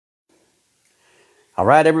All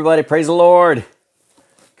right, everybody, praise the Lord.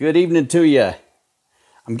 Good evening to you.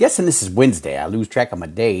 I'm guessing this is Wednesday. I lose track of my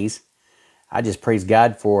days. I just praise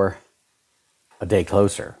God for a day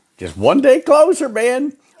closer. Just one day closer,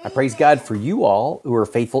 man. I praise God for you all who are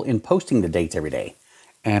faithful in posting the dates every day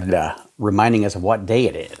and reminding us of what day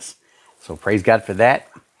it is. So praise God for that.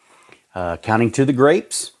 Counting to the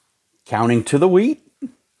grapes, counting to the wheat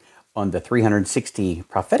on the 360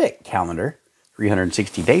 prophetic calendar.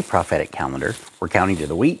 360-day prophetic calendar, we're counting to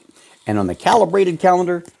the wheat. And on the calibrated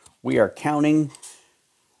calendar, we are counting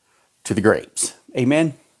to the grapes.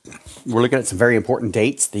 Amen. We're looking at some very important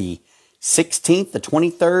dates. The 16th, the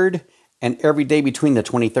 23rd, and every day between the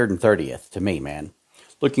 23rd and 30th to me, man.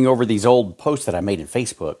 Looking over these old posts that I made in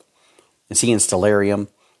Facebook and seeing Stellarium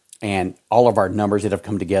and all of our numbers that have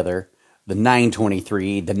come together. The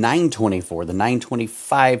 923, the 924, the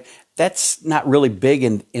 925. That's not really big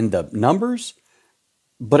in the numbers.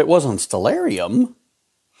 But it was on Stellarium.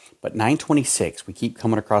 But 926, we keep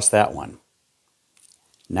coming across that one.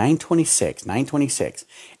 926.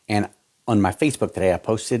 And on my Facebook today, I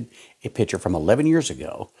posted a picture from 11 years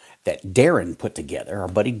ago that Darren put together. Our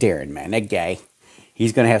buddy Darren, man, that guy.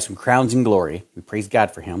 He's going to have some crowns and glory. We praise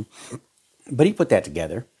God for him. But he put that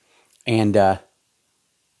together and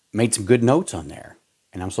made some good notes on there.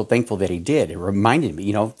 And I'm so thankful that he did. It reminded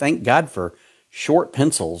me, thank God for short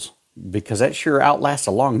pencils, because that sure outlasts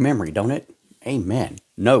a long memory, don't it? Amen.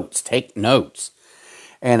 Notes. Take notes.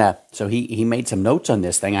 And so he made some notes on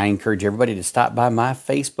this thing. I encourage everybody to stop by my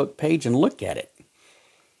Facebook page and look at it.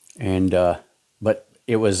 And but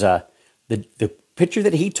it was the picture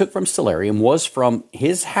that he took from Stellarium was from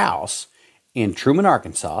his house in Truman,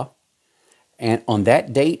 Arkansas. And on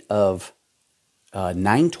that date of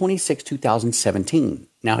 9/26/2017.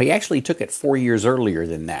 Now, he actually took it 4 years earlier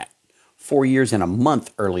than that. 4 years and a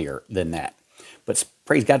month earlier than that. But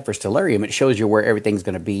praise God for Stellarium. It shows you where everything's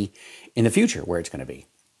going to be in the future, where it's going to be.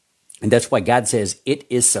 And that's why God says it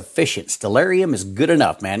is sufficient. Stellarium is good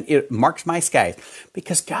enough, man. It marks my skies.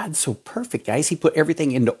 Because God's so perfect, guys. He put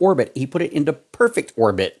everything into orbit. He put it into perfect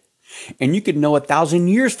orbit. And you could know 1,000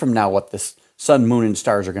 years from now what the sun, moon, and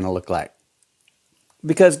stars are going to look like.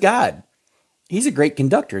 Because God, He's a great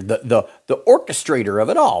conductor, the orchestrator of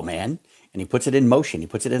it all, man. And he puts it in motion. He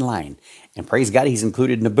puts it in line. And praise God, he's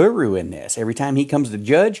included Nibiru in this. Every time he comes to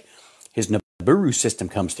judge, his Nibiru system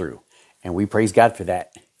comes through. And we praise God for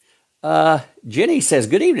that. Jenny says,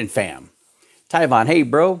 good evening, fam. Tyvon, hey,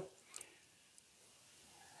 bro.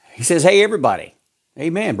 He says, hey, everybody.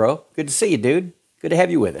 Amen, bro. Good to see you, dude. Good to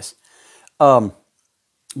have you with us. But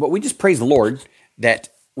we just praise the Lord that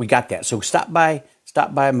we got that. So stop by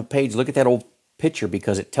my page. Look at that old picture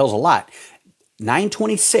because it tells a lot.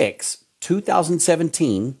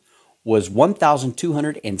 9/26/2017 was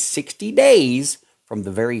 1,260 days from the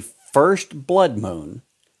very first blood moon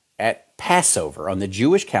at Passover on the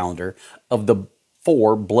Jewish calendar of the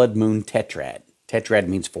 4 blood moon tetrad. Tetrad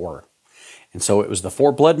means 4. And so it was the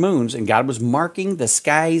 4 blood moons, and God was marking the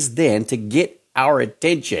skies then to get our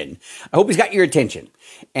attention. I hope He's got your attention.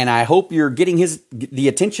 And I hope you're getting the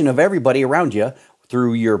attention of everybody around you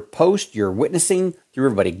through your post, your witnessing, through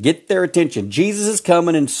everybody. Get their attention. Jesus is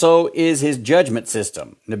coming, and so is His judgment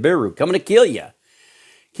system. Nibiru, coming to kill you.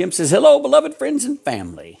 Kim says, hello, beloved friends and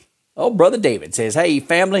family. Oh, Brother David says, hey,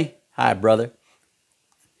 family. Hi, brother.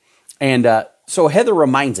 And so Heather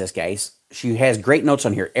reminds us, guys, she has great notes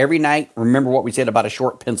on here. Every night, remember what we said about a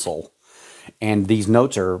short pencil. And these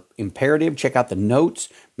notes are imperative. Check out the notes.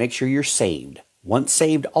 Make sure you're saved. Once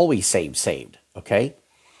saved, always saved. Okay?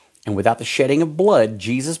 And without the shedding of blood,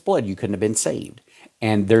 Jesus' blood, you couldn't have been saved.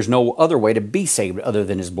 And there's no other way to be saved other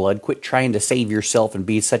than His blood. Quit trying to save yourself and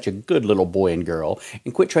be such a good little boy and girl.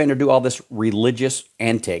 And quit trying to do all this religious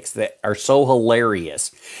antics that are so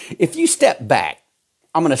hilarious. If you step back,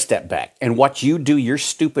 I'm going to step back and watch you do your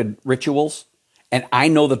stupid rituals, and I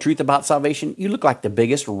know the truth about salvation, you look like the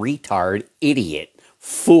biggest retard, idiot,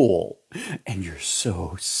 fool. And you're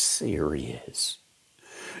so serious.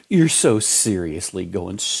 You're so seriously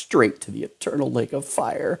going straight to the eternal lake of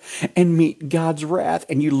fire and meet God's wrath,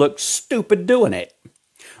 and you look stupid doing it.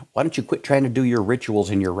 Why don't you quit trying to do your rituals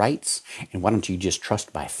and your rites, and why don't you just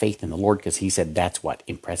trust by faith in the Lord, because He said that's what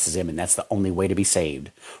impresses Him, and that's the only way to be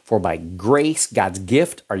saved. For by grace, God's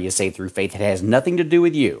gift, are you saved through faith. It has nothing to do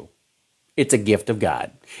with you. It's a gift of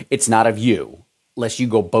God. It's not of you, lest you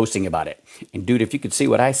go boasting about it. And dude, if you could see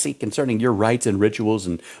what I see concerning your rites and rituals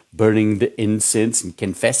and burning the incense and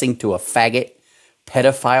confessing to a faggot,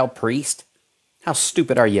 pedophile priest, how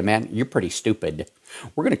stupid are you, man? You're pretty stupid.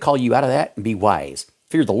 We're going to call you out of that and be wise.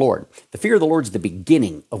 Fear the Lord. The fear of the Lord is the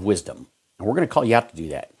beginning of wisdom. And we're going to call you out to do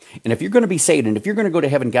that. And if you're going to be saved, and if you're going to go to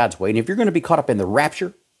heaven God's way, and if you're going to be caught up in the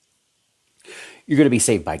rapture, you're going to be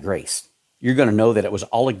saved by grace. You're going to know that it was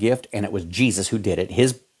all a gift, and it was Jesus who did it.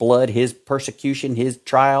 His blood, his persecution, his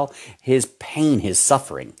trial, his pain, his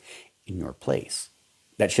suffering in your place.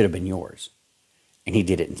 That should have been yours. And he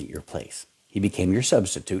did it in your place. He became your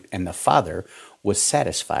substitute, and the Father was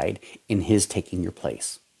satisfied in his taking your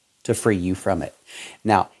place to free you from it.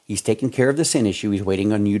 Now, he's taken care of the sin issue. He's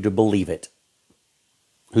waiting on you to believe it.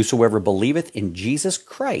 Whosoever believeth in Jesus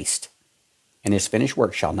Christ and his finished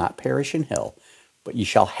work shall not perish in hell, but you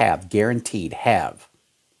shall have, guaranteed, have,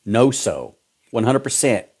 know so,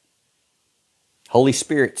 100%, Holy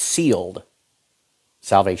Spirit sealed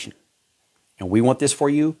salvation. And we want this for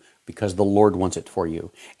you because the Lord wants it for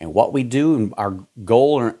you. And what we do, and our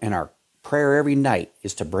goal and our prayer every night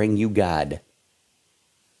is to bring you God.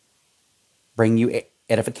 Bring you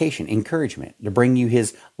edification, encouragement, to bring you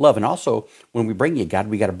his love. And also, when we bring you God,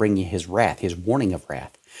 we got to bring you his wrath, his warning of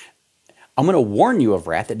wrath. I'm going to warn you of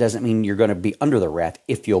wrath. It doesn't mean you're going to be under the wrath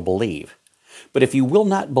if you'll believe. But if you will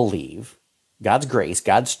not believe God's grace,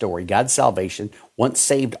 God's story, God's salvation, once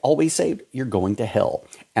saved, always saved, you're going to hell.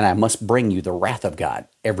 And I must bring you the wrath of God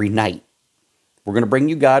every night. We're going to bring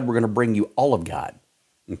you God. We're going to bring you all of God.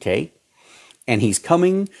 Okay? And he's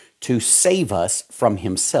coming to save us from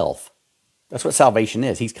himself. That's what salvation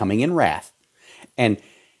is. He's coming in wrath. And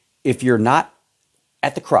if you're not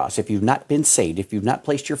at the cross, if you've not been saved, if you've not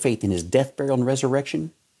placed your faith in his death, burial, and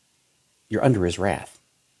resurrection, you're under his wrath.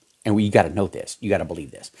 And you got to know this. You got to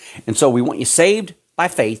believe this. And so we want you saved by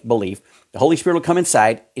faith, belief. The Holy Spirit will come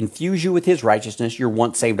inside, infuse you with his righteousness. You're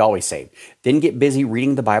once saved, always saved. Then get busy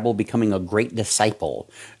reading the Bible, becoming a great disciple.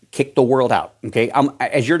 Kick the world out, okay?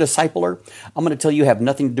 As your discipler, I'm going to tell you have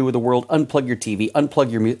nothing to do with the world. Unplug your TV,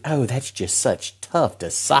 unplug your music. Oh, that's just such tough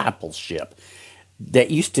discipleship.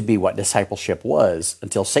 That used to be what discipleship was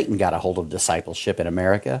until Satan got a hold of discipleship in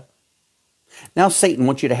America. Now Satan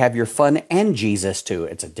wants you to have your fun and Jesus too.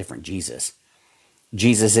 It's a different Jesus.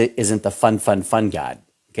 Jesus isn't the fun God,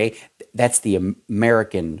 okay? That's the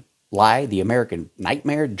American lie, the American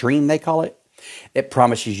nightmare, dream they call it. It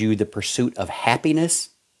promises you the pursuit of happiness.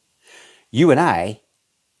 You and I,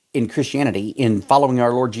 in Christianity, in following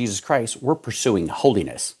our Lord Jesus Christ, we're pursuing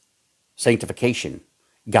holiness, sanctification,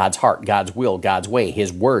 God's heart, God's will, God's way,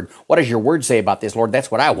 his word. What does your word say about this, Lord?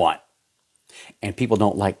 That's what I want. And people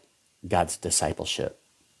don't like God's discipleship.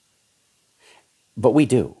 But we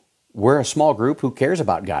do. We're a small group who cares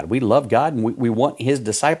about God. We love God, and we want his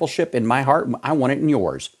discipleship in my heart. I want it in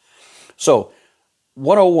yours. So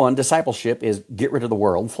 101 discipleship is get rid of the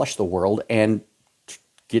world, flush the world, and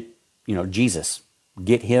get, Jesus.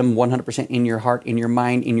 Get him 100% in your heart, in your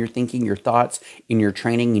mind, in your thinking, your thoughts, in your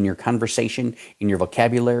training, in your conversation, in your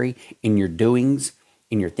vocabulary, in your doings,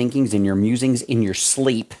 in your thinkings, in your musings, in your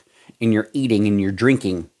sleep, in your eating, in your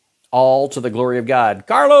drinking, all to the glory of God.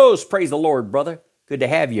 Carlos, praise the Lord, brother. Good to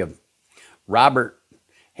have you. Robert,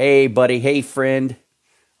 hey, buddy. Hey, friend.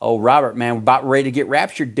 Oh, Robert, man, we're about ready to get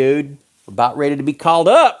raptured, dude. We're about ready to be called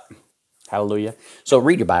up. Hallelujah. So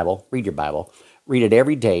read your Bible. Read your Bible. Read it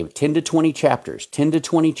every day, 10 to 20 chapters, 10 to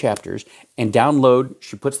 20 chapters, and download,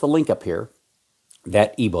 she puts the link up here,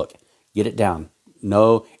 that ebook. Get it down.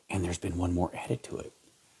 No, and there's been one more added to it.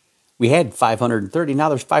 We had 530, now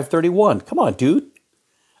there's 531. Come on, dude.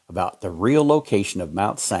 About the real location of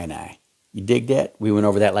Mount Sinai. You dig that? We went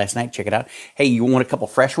over that last night. Check it out. Hey, you want a couple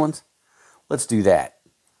fresh ones? Let's do that.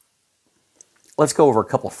 Let's go over a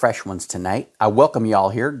couple fresh ones tonight. I welcome you all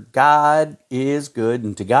here. God is good,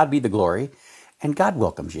 and to God be the glory. And God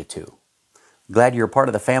welcomes you too. Glad you're a part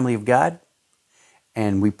of the family of God.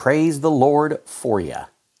 And we praise the Lord for you.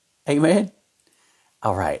 Amen.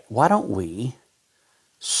 All right. Why don't we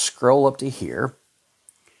scroll up to here.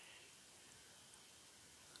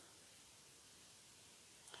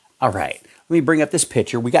 All right. Let me bring up this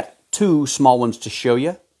picture. We got two small ones to show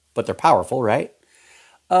you, but they're powerful, right?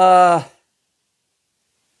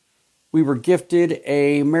 We were gifted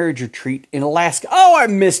a marriage retreat in Alaska. Oh, I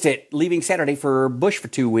missed it. Leaving Saturday for Bush for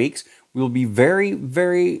 2 weeks. We will be very,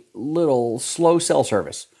 very little slow cell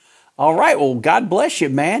service. All right. Well, God bless you,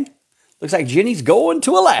 man. Looks like Jenny's going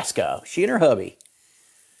to Alaska. She and her hubby.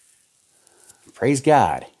 Praise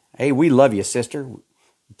God. Hey, we love you, sister.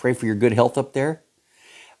 Pray for your good health up there.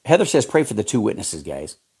 Heather says, pray for the two witnesses,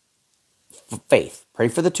 guys. Faith. Pray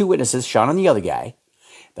for the two witnesses, Sean and the other guy.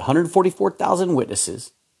 The 144,000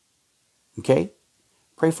 witnesses. Okay?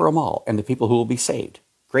 Pray for them all and the people who will be saved.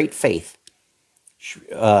 Great faith.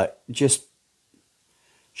 Just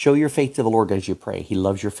show your faith to the Lord as you pray. He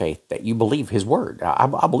loves your faith, that you believe his word.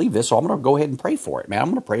 I believe this, so I'm going to go ahead and pray for it, man. I'm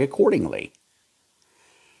going to pray accordingly.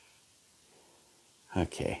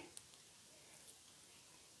 Okay.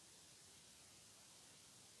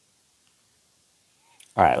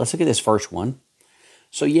 All right, let's look at this first one.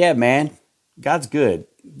 So yeah, man, God's good.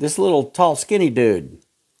 This little tall, skinny dude.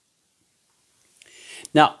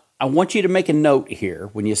 Now, I want you to make a note here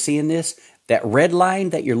when you're seeing this. That red line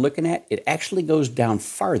that you're looking at, it actually goes down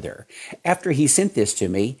farther. After he sent this to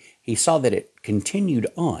me, he saw that it continued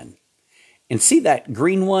on. And see that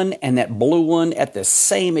green one and that blue one at the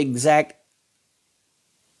same exact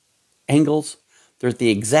angles? They're at the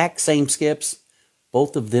exact same skips.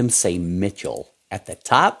 Both of them say Mitchell at the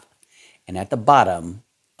top and at the bottom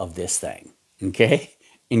of this thing. Okay?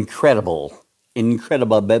 Incredible.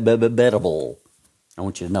 Incredible. I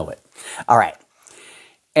want you to know it. All right.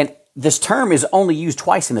 And this term is only used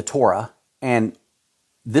twice in the Torah. And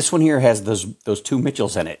this one here has those two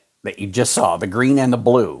Mitchells in it that you just saw, the green and the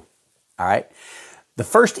blue. All right. The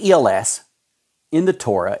first ELS in the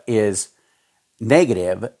Torah is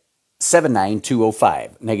negative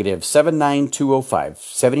 79205. Negative 79205.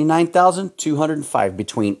 79,205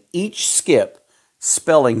 between each skip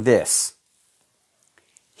spelling this.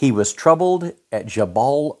 He was troubled at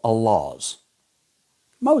Jabal al Lawz.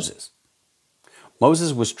 Moses.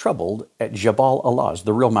 Moses was troubled at Jabal al Lawz,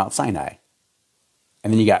 the real Mount Sinai.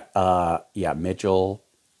 And then you got, Mitchell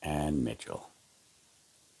and Mitchell.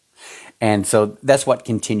 And so that's what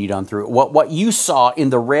continued on through. What you saw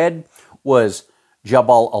in the red was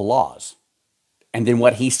Jabal al Lawz. And then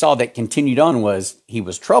what he saw that continued on was he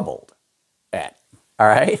was troubled at. All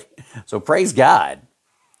right? So praise God.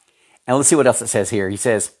 And let's see what else it says here. He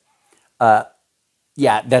says,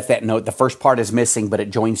 that's that note. The first part is missing, but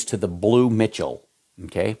it joins to the blue Mitchell.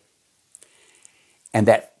 Okay? And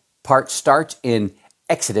that part starts in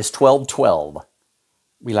Exodus 12:12.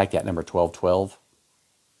 We like that number 12:12.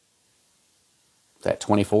 Is that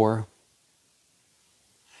 24?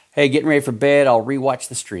 Hey, getting ready for bed. I'll rewatch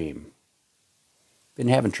the stream. Been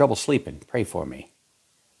having trouble sleeping. Pray for me.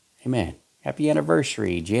 Amen. Happy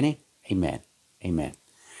anniversary, Jenny. Amen. Amen.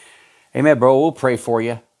 Amen, bro. We'll pray for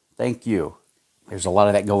you. Thank you. There's a lot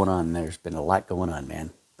of that going on. There's been a lot going on,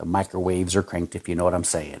 man. The microwaves are cranked, if you know what I'm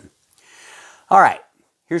saying. All right.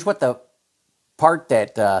 Here's what the part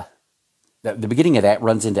that, the beginning of that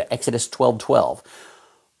runs into Exodus 12:12.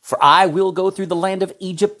 For I will go through the land of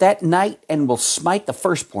Egypt that night and will smite the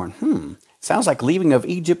firstborn. Sounds like leaving of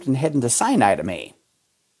Egypt and heading to Sinai to me.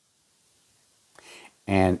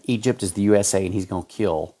 And Egypt is the USA, and he's going to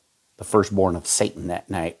kill the firstborn of Satan that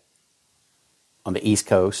night on the East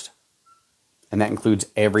Coast. And that includes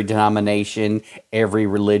every denomination, every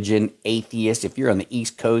religion, atheist. If you're on the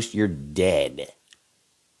East Coast, you're dead.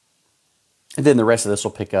 And then the rest of this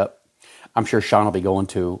will pick up. I'm sure Sean will be going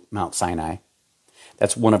to Mount Sinai.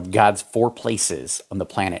 That's one of God's 4 places on the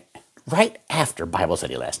planet. Right after Bible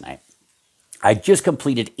study last night, I just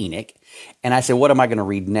completed Enoch. And I said, what am I going to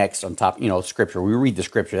read next on top? Scripture. We read the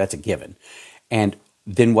scripture. That's a given. And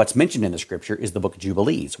then what's mentioned in the scripture is the book of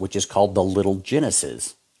Jubilees, which is called the Little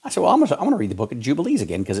Genesis. I said, well, I'm going to read the book of Jubilees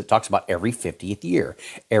again because it talks about every 50th year,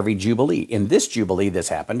 every Jubilee. In this Jubilee, this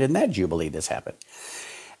happened. In that Jubilee, this happened.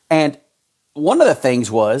 And one of the things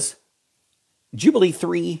was Jubilee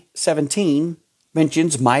 3:17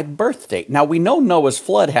 mentions my birth date. Now, we know Noah's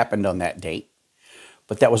flood happened on that date,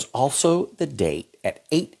 but that was also the date at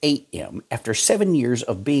 8 a.m. after 7 years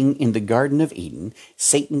of being in the Garden of Eden,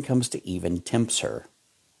 Satan comes to Eve and tempts her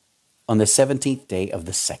on the 17th day of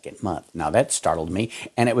the 2nd month. Now, that startled me,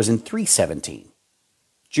 and it was in 3:17.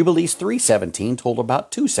 Jubilees 3:17 told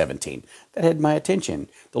about 2:17. That had my attention.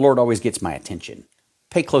 The Lord always gets my attention.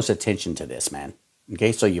 Pay close attention to this, man.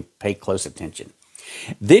 Okay, so you pay close attention.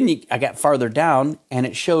 Then I got farther down, and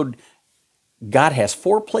it showed God has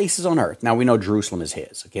 4 places on earth. Now, we know Jerusalem is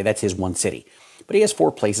his. Okay, that's his one city. But he has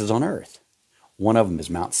 4 places on earth. One of them is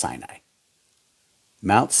Mount Sinai.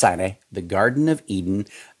 Mount Sinai, the Garden of Eden,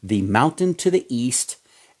 the mountain to the east,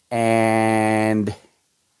 and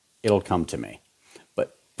it'll come to me.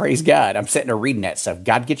 But praise God, I'm sitting there reading that stuff.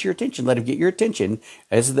 God gets your attention. Let him get your attention.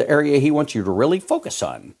 This is the area he wants you to really focus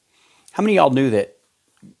on. How many of y'all knew that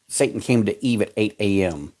Satan came to Eve at 8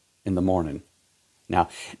 a.m. in the morning? Now,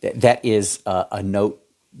 that is a note,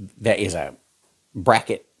 that is a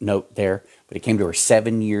bracket note there, but it came to her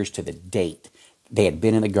 7 years to the date. They had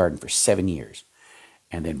been in the garden for 7 years.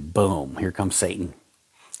 And then, boom, here comes Satan.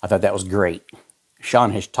 I thought that was great.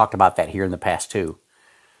 Sean has talked about that here in the past, too.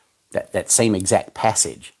 That same exact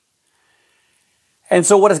passage. And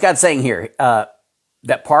so what is God saying here?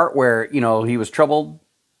 That part where, he was troubled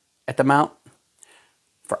at the mount.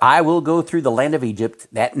 For I will go through the land of Egypt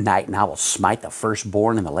that night, and I will smite the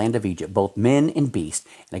firstborn in the land of Egypt, both men and beasts,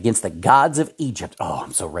 and against the gods of Egypt. Oh,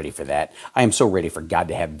 I'm so ready for that. I am so ready for God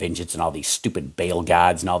to have vengeance and all these stupid Baal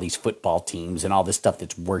gods and all these football teams and all this stuff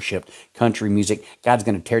that's worshipped, country music. God's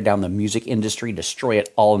going to tear down the music industry, destroy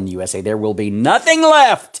it all in the USA. There will be nothing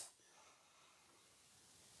left.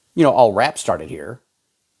 You know, all rap started here,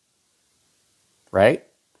 right?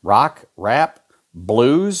 Rock, rap,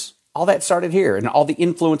 blues, all that started here, and all the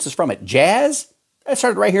influences from it. Jazz, that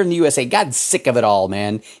started right here in the USA. God's sick of it all,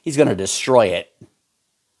 man. He's going to destroy it.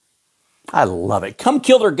 I love it. Come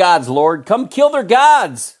kill their gods, Lord. Come kill their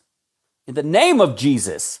gods in the name of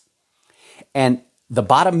Jesus. And the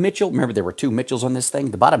bottom Mitchell, remember there were two Mitchells on this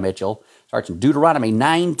thing? The bottom Mitchell starts in Deuteronomy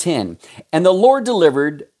 9:10. And the Lord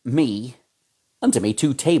delivered unto me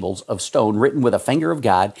 2 tables of stone written with a finger of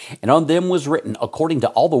God, and on them was written, according to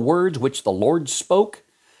all the words which the Lord spoke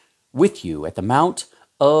with you at the mount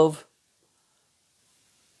of,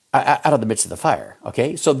 out of the midst of the fire.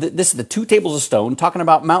 Okay, so this is the 2 tables of stone talking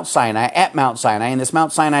about Mount Sinai, at Mount Sinai, in this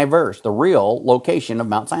Mount Sinai verse, the real location of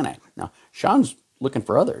Mount Sinai. Now, Sean's looking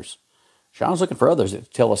for others. Sean's looking for others to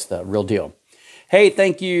tell us the real deal. Hey,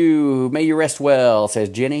 thank you. May you rest well, says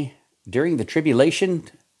Jenny. During the tribulation,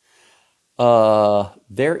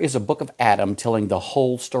 there is a book of Adam telling the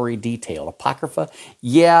whole story detailed. Apocrypha?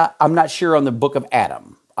 Yeah, I'm not sure on the book of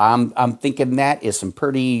Adam. I'm thinking that is some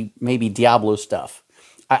pretty, maybe Diablo stuff.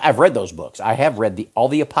 I've read those books. I have read all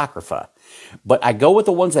the Apocrypha. But I go with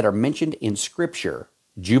the ones that are mentioned in Scripture.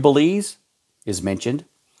 Jubilees is mentioned.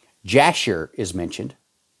 Jasher is mentioned.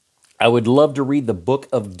 I would love to read the book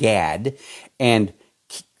of Gad. And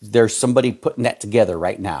there's somebody putting that together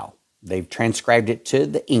right now. They've transcribed it to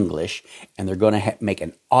the English, and they're going to make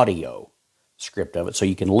an audio script of it so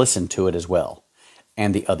you can listen to it as well.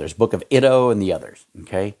 And the others, Book of Iddo and the others,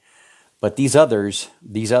 okay? But these others,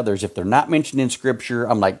 if they're not mentioned in Scripture,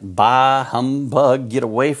 I'm like, bah, humbug, get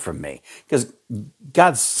away from me. Because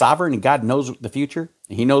God's sovereign and God knows the future.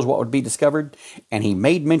 He knows what would be discovered, and He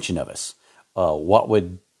made mention of us. What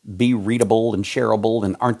would be readable and shareable,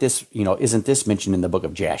 and isn't this mentioned in the book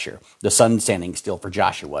of Jasher? The sun standing still for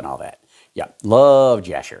Joshua and all that. Yeah, love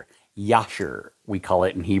Jasher. Yasher, we call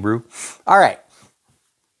it in Hebrew. All right.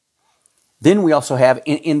 Then we also have,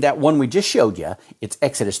 in that one we just showed you, it's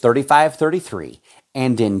Exodus 35:33.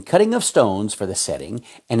 And in cutting of stones for the setting,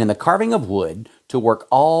 and in the carving of wood, to work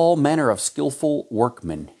all manner of skillful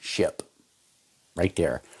workmanship. Right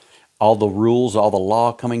there. All the rules, all the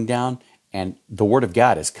law coming down. And the word of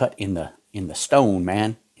God is cut in the stone,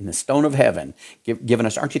 man, in the stone of heaven, giving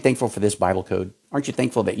us. Aren't you thankful for this Bible code? Aren't you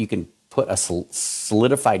thankful that you can put a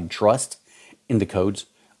solidified trust in the codes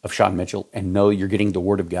of Sean Mitchell and know you're getting the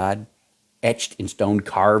word of God etched in stone,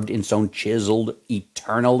 carved in stone, chiseled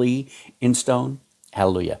eternally in stone?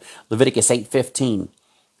 Hallelujah. Leviticus 8:15.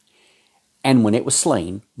 And when it was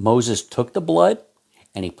slain, Moses took the blood,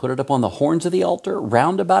 and he put it upon the horns of the altar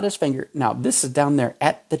round about his finger. Now, this is down there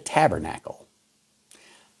at the tabernacle.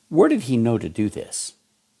 Where did he know to do this?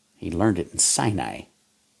 He learned it in Sinai.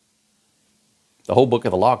 The whole book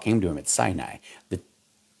of the law came to him at Sinai. The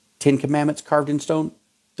 10 Commandments carved in stone,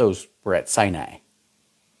 those were at Sinai.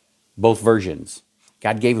 Both versions.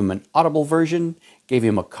 God gave him an audible version, gave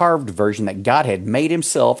him a carved version that God had made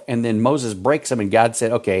himself, and then Moses breaks them, and God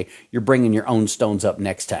said, okay, you're bringing your own stones up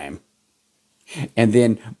next time. And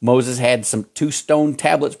then Moses had 2 stone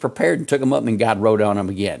tablets prepared and took them up, and God wrote on them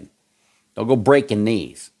again. Don't go breaking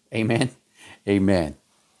these. Amen. Amen.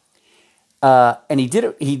 And he did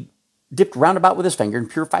it. He dipped round about with his finger and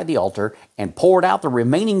purified the altar and poured out the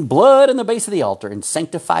remaining blood in the base of the altar and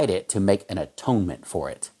sanctified it to make an atonement for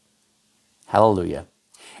it. Hallelujah.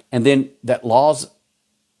 And then that Lawz,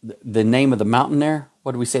 the name of the mountain there,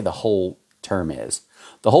 what do we say the whole term is?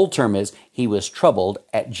 The whole term is, he was troubled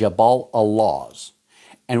at Jabal al Lawz.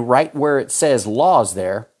 And right where it says Lawz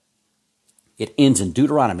there, it ends in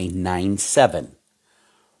Deuteronomy 9:7.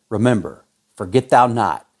 Remember, forget thou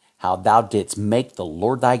not how thou didst make the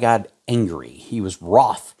Lord thy God angry. He was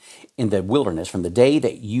wroth in the wilderness from the day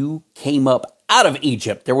that you came up out of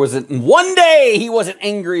Egypt. There wasn't one day he wasn't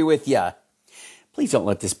angry with you. Please don't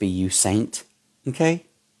let this be you, saint. Okay?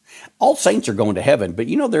 All saints are going to heaven, but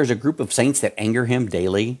there's a group of saints that anger him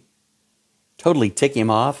daily, totally tick him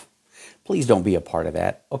off. Please don't be a part of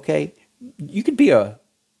that, okay? You could be a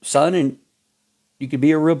son and you could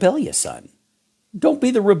be a rebellious son. Don't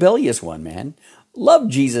be the rebellious one, man. Love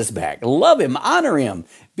Jesus back. Love him. Honor him.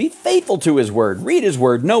 Be faithful to his word. Read his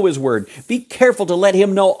word. Know his word. Be careful to let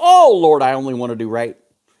him know, oh, Lord, I only want to do right.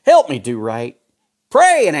 Help me do right.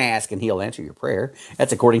 Pray and ask, and he'll answer your prayer.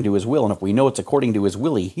 That's according to his will. And if we know it's according to his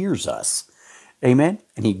will, he hears us. Amen?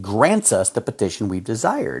 And he grants us the petition we've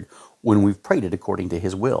desired when we've prayed it according to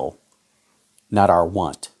his will, not our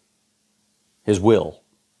want. His will.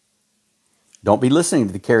 Don't be listening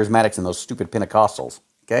to the charismatics and those stupid Pentecostals,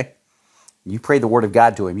 okay? You pray the word of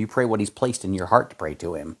God to him. You pray what he's placed in your heart to pray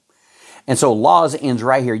to him. And so Lawz ends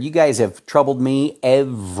right here. You guys have troubled me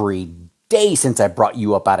every day since I brought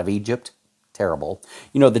you up out of Egypt. Terrible.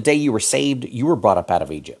 You know, the day you were saved, you were brought up out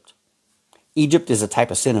of Egypt. Egypt is a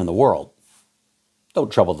type of sin in the world.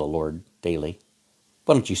 Don't trouble the Lord daily.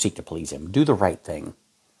 Why don't you seek to please him? Do the right thing.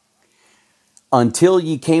 Until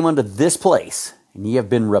ye came unto this place, and ye have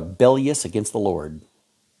been rebellious against the Lord.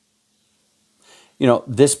 You know,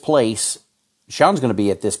 this place, Sean's going to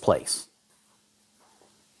be at this place.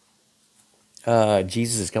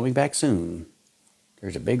 Jesus is coming back soon.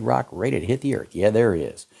 There's a big rock ready to hit the earth. Yeah, there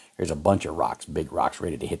is. There's a bunch of rocks, big rocks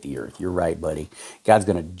ready to hit the earth. You're right, buddy. God's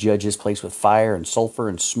going to judge this place with fire and sulfur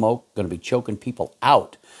and smoke. Going to be choking people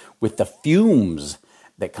out with the fumes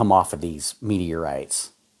that come off of these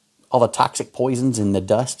meteorites. All the toxic poisons in the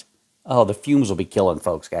dust. Oh, the fumes will be killing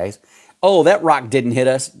folks, guys. Oh, that rock didn't hit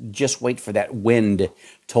us. Just wait for that wind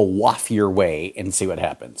to waft your way and see what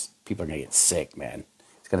happens. People are going to get sick, man.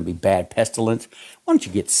 It's going to be bad pestilence. Why don't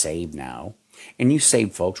you get saved now? And you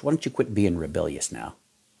saved folks, why don't you quit being rebellious now?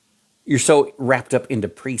 You're so wrapped up into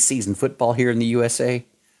preseason football here in the USA.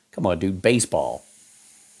 Come on, dude. Baseball.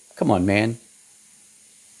 Come on, man.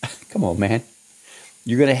 Come on, man.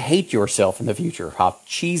 You're going to hate yourself in the future. How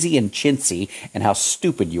cheesy and chintzy and how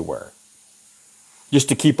stupid you were. Just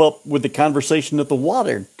to keep up with the conversation at the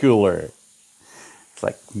water cooler. It's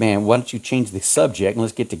like, man, why don't you change the subject and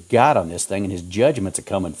let's get to God on this thing and his judgments are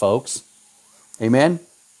coming, folks. Amen?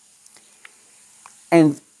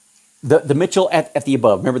 And the Mitchell at the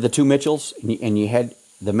above, remember the two Mitchells? And you had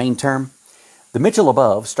the main term? The Mitchell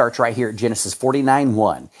above starts right here at Genesis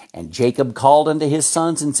 49:1. And Jacob called unto his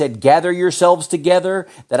sons and said, gather yourselves together,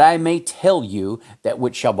 that I may tell you that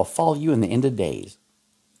which shall befall you in the end of days.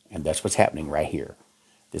 And that's what's happening right here.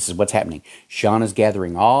 This is what's happening. Sean is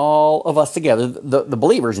gathering all of us together, the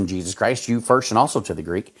believers in Jesus Christ, you first and also to the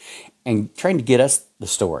Greek, and trying to get us the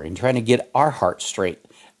story and trying to get our hearts straight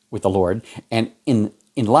with the Lord and in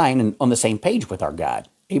line and on the same page with our God.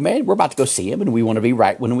 Amen? We're about to go see him, and we want to be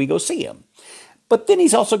right when we go see him. But then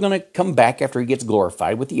he's also going to come back after he gets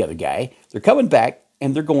glorified with the other guy. They're coming back,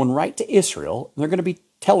 and they're going right to Israel. And they're going to be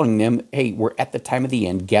telling them, hey, we're at the time of the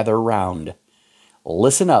end. Gather around.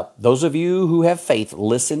 Listen up. Those of you who have faith,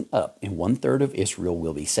 listen up. And 1/3 of Israel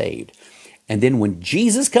will be saved. And then when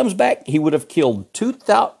Jesus comes back, he would have killed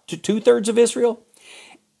 2/3 of Israel.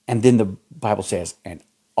 And then the Bible says, and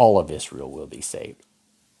all of Israel will be saved.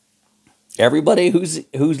 Everybody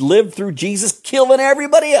who's lived through Jesus killing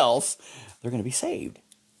everybody else, they're going to be saved.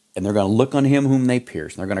 And they're going to look on him whom they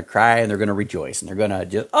pierced. And they're going to cry and they're going to rejoice. And they're going to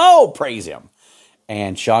just, oh, praise him.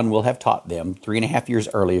 And Sean will have taught them 3.5 years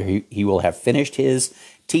earlier. He will have finished his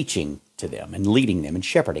teaching to them and leading them and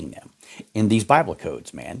shepherding them in these Bible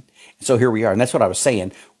codes, man. So here we are. And that's what I was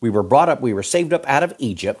saying. We were brought up, we were saved up out of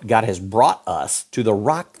Egypt. God has brought us to the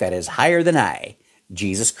rock that is higher than I,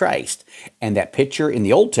 Jesus Christ. And that picture in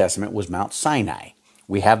the Old Testament was Mount Sinai.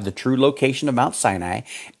 We have the true location of Mount Sinai,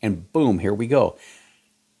 and boom, here we go.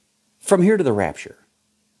 From here to the rapture,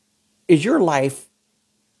 is your life,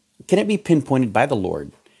 can it be pinpointed by the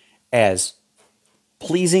Lord as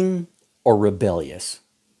pleasing or rebellious?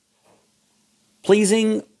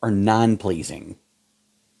 Pleasing or non-pleasing?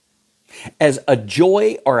 As a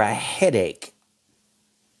joy or a headache?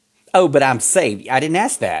 Oh, but I'm saved. I didn't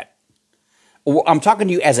ask that. I'm talking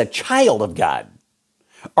to you as a child of God.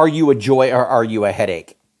 Are you a joy or are you a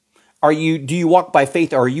headache? Do you walk by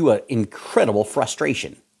faith or are you an incredible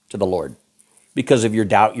frustration to the Lord because of your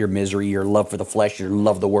doubt, your misery, your love for the flesh, your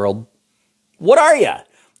love of the world? What are you?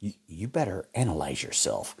 You better analyze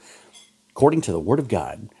yourself. According to the word of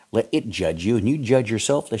God, let it judge you and you judge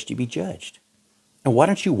yourself lest you be judged. And why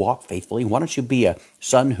don't you walk faithfully? Why don't you be a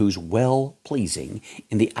son who's well-pleasing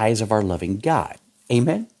in the eyes of our loving God?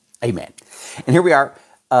 Amen? Amen. And here we are,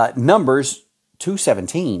 Numbers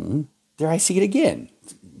 2:17. There I see it again.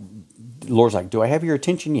 The Lord's like, do I have your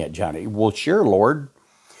attention yet, Johnny? Well, sure, Lord.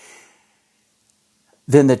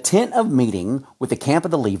 Then the tent of meeting with the camp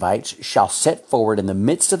of the Levites shall set forward in the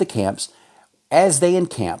midst of the camps. As they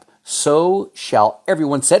encamp, so shall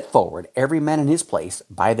everyone set forward, every man in his place,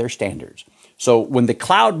 by their standards. So when the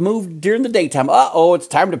cloud moved during the daytime, it's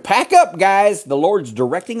time to pack up, guys. The Lord's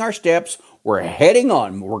directing our steps. We're heading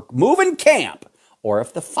on. We're moving camp. Or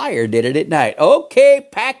if the fire did it at night, okay,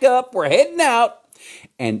 pack up. We're heading out.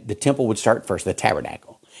 And the temple would start first, the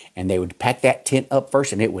tabernacle. And they would pack that tent up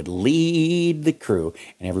first, and it would lead the crew,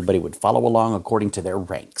 and everybody would follow along according to their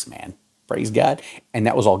ranks, man. Praise God. And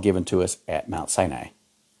that was all given to us at Mount Sinai.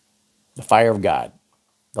 The fire of God.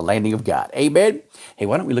 The landing of God. Amen. Hey,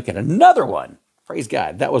 why don't we look at another one? Praise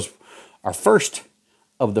God. That was our first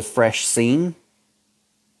of the fresh scene.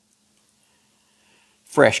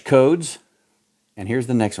 Fresh codes. And here's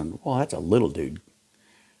the next one. Well, that's a little dude.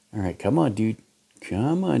 All right, come on, dude.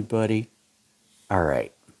 Come on, buddy. All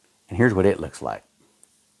right. And here's what it looks like.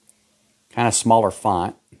 Kind of smaller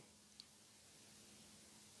font.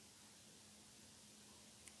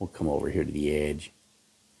 We'll come over here to the edge.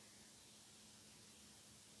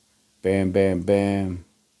 Bam, bam, bam.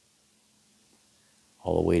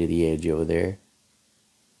 All the way to the edge over there.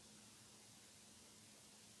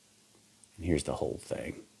 And here's the whole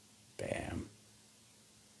thing. Bam.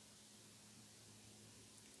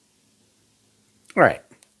 All right.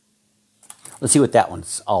 Let's see what that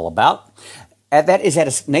one's all about. That is at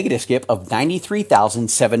a negative skip of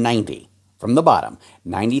 93,790 from the bottom.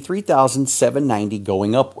 93,790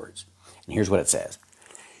 going upwards. And here's what it says.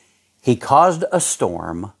 He caused a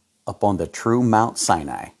storm upon the true Mount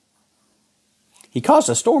Sinai. He caused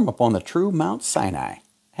a storm upon the true Mount Sinai.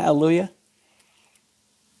 Hallelujah.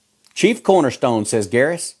 Chief Cornerstone, says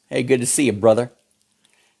Garris. Hey, good to see you, brother.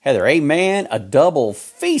 Heather, amen. A double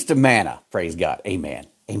feast of manna. Praise God. Amen.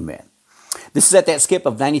 Amen. This is at that skip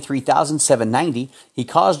of 93,790. He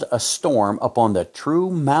caused a storm upon the true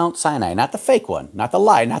Mount Sinai. Not the fake one. Not the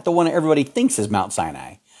lie. Not the one that everybody thinks is Mount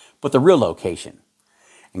Sinai. But the real location.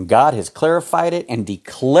 And God has clarified it and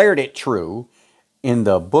declared it true in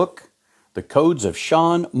the book, The Codes of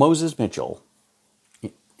Sean Moses Mitchell,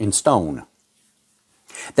 in stone.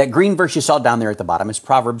 That green verse you saw down there at the bottom is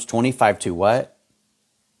Proverbs 25:2. What?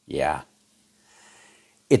 Yeah.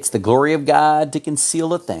 It's the glory of God to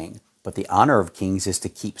conceal a thing, but the honor of kings is to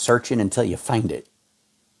keep searching until you find it.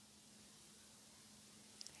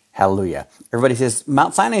 Hallelujah. Everybody says,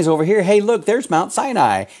 Mount Sinai is over here. Hey, look, there's Mount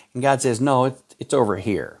Sinai. And God says, no, it's over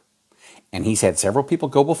here. And he's had several people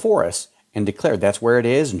go before us and declare that's where it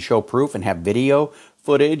is and show proof and have video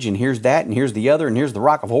footage. And here's that and here's the other and here's the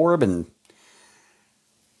Rock of Horeb. And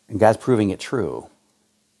God's proving it true.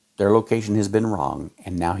 Their location has been wrong.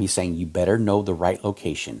 And now he's saying you better know the right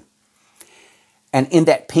location. And in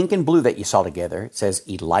that pink and blue that you saw together, it says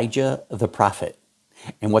Elijah the prophet.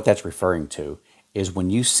 And what that's referring to is when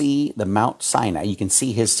you see the Mount Sinai, you can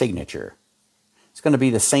see his signature. It's going to be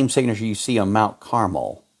the same signature you see on Mount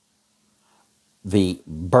Carmel. The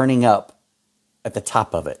burning up at the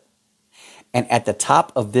top of it. And at the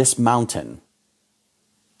top of this mountain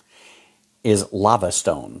is lava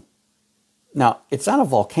stone. Now, it's not a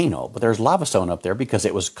volcano, but there's lava stone up there because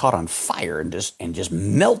it was caught on fire and just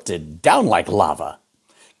melted down like lava.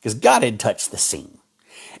 Because God had touched the scene.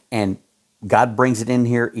 And God brings it in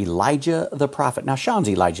here, Elijah the prophet. Now, Sean's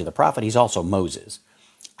Elijah the prophet. He's also Moses.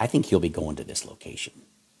 I think he'll be going to this location.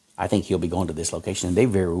 I think he'll be going to this location. And they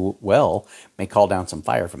very well may call down some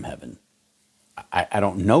fire from heaven. I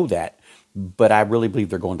don't know that, but I really believe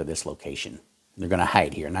they're going to this location. They're going to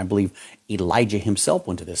hide here. And I believe Elijah himself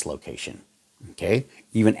went to this location. Okay?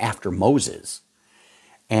 Even after Moses.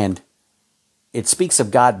 And it speaks of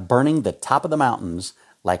God burning the top of the mountains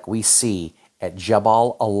like we see at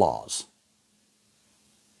Jabal al Lawz.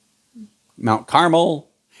 Mount Carmel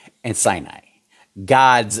and Sinai.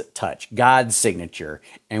 God's touch, God's signature.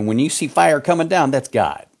 And when you see fire coming down, that's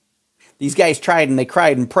God. These guys tried and they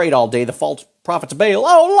cried and prayed all day, the false prophets of Baal.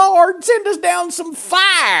 Oh, Lord, send us down some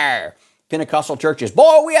fire. Pentecostal churches,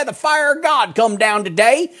 boy, we had the fire of God come down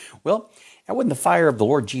today. Well, that wasn't the fire of the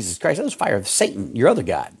Lord Jesus Christ. That was fire of Satan, your other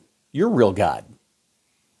God, your real God,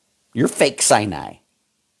 your fake Sinai.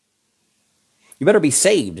 You better be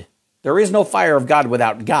saved. There is no fire of God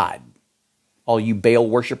without God. All you Baal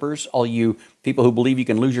worshipers, all you people who believe you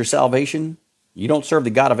can lose your salvation, you don't serve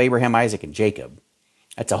the God of Abraham, Isaac, and Jacob.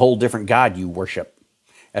 That's a whole different God you worship.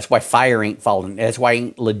 That's why fire ain't falling. That's why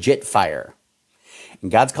ain't legit fire.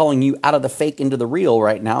 And God's calling you out of the fake into the real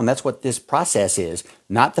right now, and that's what this process is.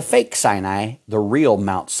 Not the fake Sinai, the real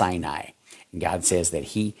Mount Sinai. And God says that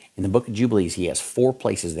he, in the book of Jubilees, he has 4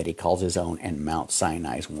 places that he calls his own, and Mount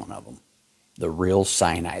Sinai is one of them. The real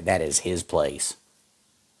Sinai, that is his place.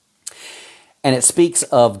 And it speaks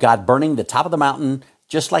of God burning the top of the mountain,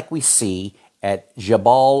 just like we see at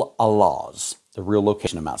Jabal al Lawz, the real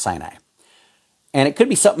location of Mount Sinai. And it could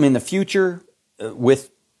be something in the future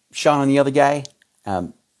with Sean and the other guy.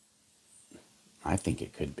 I think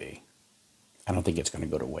it could be. I don't think it's going to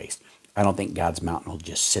go to waste. I don't think God's mountain will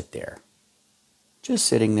just sit there. Just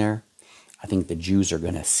sitting there. I think the Jews are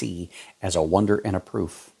going to see as a wonder and a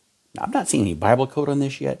proof Now, I've not seen any Bible code on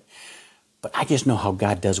this yet, but I just know how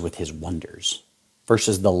God does with his wonders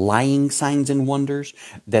versus the lying signs and wonders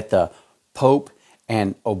that the Pope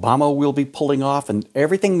and Obama will be pulling off. And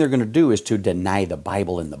everything they're going to do is to deny the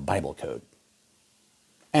Bible and the Bible code.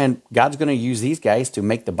 And God's going to use these guys to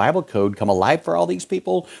make the Bible code come alive for all these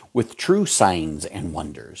people with true signs and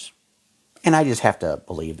wonders. And I just have to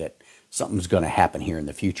believe that something's going to happen here in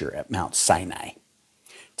the future at Mount Sinai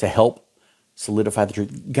to help solidify the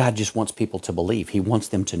truth. God just wants people to believe. He wants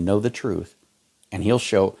them to know the truth. And he'll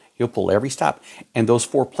pull every stop. And those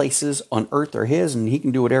 4 places on earth are his, and he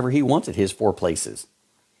can do whatever he wants at his 4 places.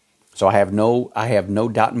 So I have no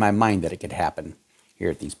doubt in my mind that it could happen here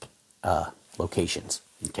at these locations.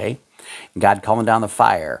 Okay? God calling down the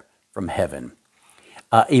fire from heaven.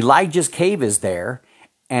 Elijah's cave is there,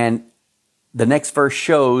 and the next verse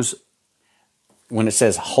shows when it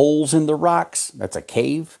says holes in the rocks, that's a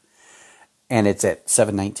cave, and it's at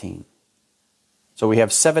 7:19. So we have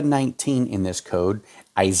 7:19 in this code,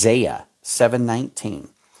 Isaiah 7:19.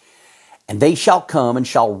 And they shall come and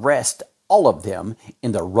shall rest all of them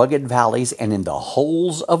in the rugged valleys and in the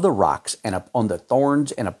holes of the rocks and upon the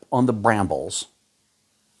thorns and upon the brambles.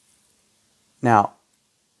 Now,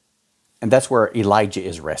 and that's where Elijah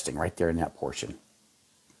is resting, right there in that portion.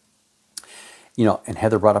 You know, and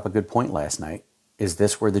Heather brought up a good point last night. Is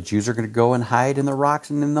this where the Jews are going to go and hide in the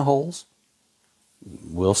rocks and in the holes?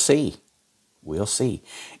 We'll see. We'll see.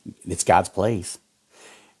 It's God's place.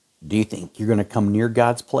 Do you think you're going to come near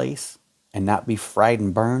God's place and not be fried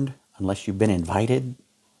and burned unless you've been invited?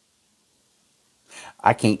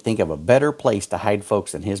 I can't think of a better place to hide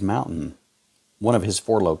folks than his mountain. One of his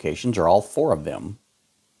 4 locations, or all 4 of them.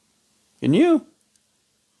 Can you?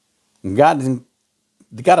 God is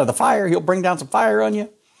the God of the fire. He'll bring down some fire on you.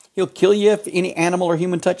 He'll kill you if any animal or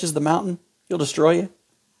human touches the mountain. He'll destroy you.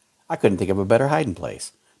 I couldn't think of a better hiding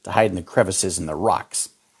place to hide in the crevices and the rocks.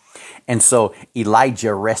 And so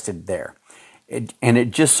Elijah rested there. And it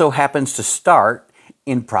just so happens to start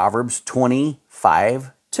in Proverbs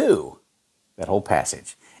 25:2. That whole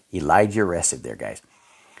passage. Elijah rested there, guys.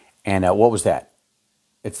 And what was that?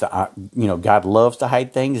 It's God loves to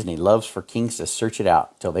hide things, and he loves for kings to search it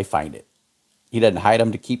out till they find it. He doesn't hide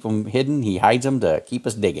them to keep them hidden. He hides them to keep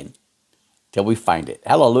us digging till we find it.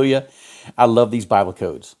 Hallelujah. I love these Bible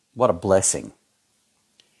codes. What a blessing.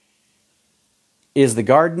 Is the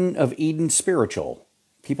Garden of Eden spiritual?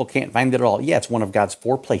 People can't find it at all. Yeah, it's one of God's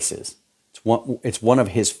 4 places. It's one of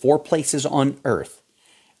his 4 places on earth.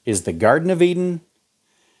 Is the Garden of Eden,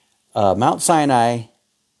 Mount Sinai,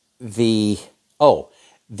 the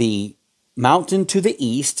mountain to the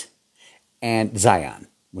east, and Zion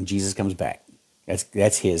when Jesus comes back.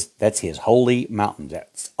 That's his holy mountain.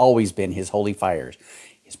 That's always been his holy fires,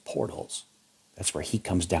 his portals. That's where he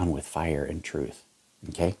comes down with fire and truth.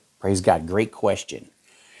 Okay? Praise God. Great question.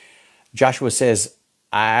 Joshua says,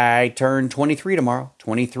 I turn 23 tomorrow.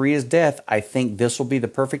 23 is death. I think this will be the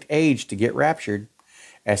perfect age to get raptured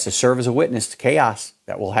as to serve as a witness to chaos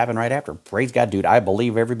that will happen right after. Praise God, dude. I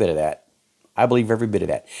believe every bit of that. I believe every bit of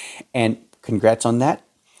that. And congrats on that.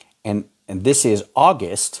 And this is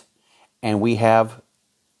August, and we have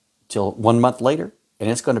till 1 month later, and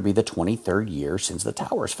it's going to be the 23rd year since the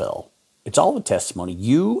towers fell. It's all a testimony.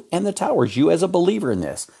 You and the towers, you as a believer in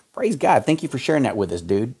this. Praise God. Thank you for sharing that with us,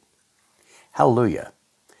 dude. Hallelujah.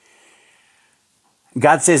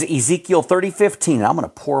 God says, Ezekiel 30:15, I'm going to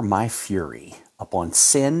pour my fury upon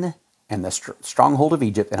sin and the stronghold of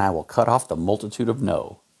Egypt, and I will cut off the multitude of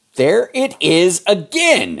No. There it is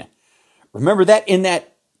again. Remember that in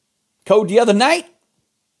that code the other night?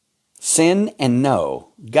 Sin and no.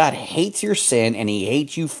 God hates your sin, and he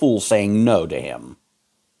hates you fools saying no to him.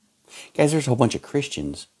 Guys, there's a whole bunch of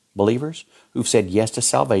Christians, believers, who've said yes to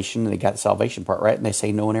salvation, and they got the salvation part right, and they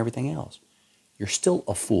say no and everything else. You're still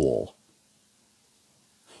a fool.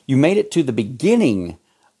 You made it to the beginning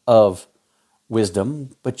of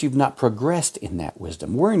wisdom, but you've not progressed in that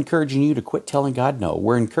wisdom. We're encouraging you to quit telling God no.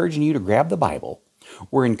 We're encouraging you to grab the Bible.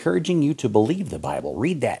 We're encouraging you to believe the Bible,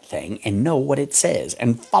 read that thing, and know what it says,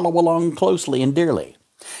 and follow along closely and dearly.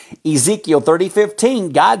 Ezekiel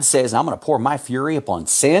 30:15, God says, I'm going to pour my fury upon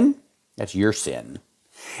sin. That's your sin.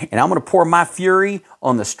 And I'm going to pour my fury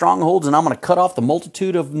on the strongholds, and I'm going to cut off the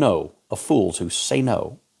multitude of no, of fools who say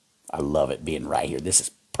no. I love it being right here. This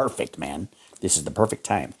is perfect, man. This is the perfect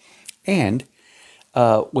time. And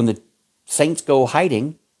when the saints go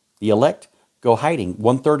hiding, the elect go hiding,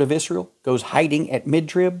 1/3 of Israel goes hiding at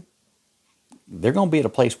mid-trib, they're going to be at a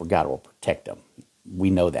place where God will protect them.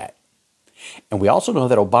 We know that. And we also know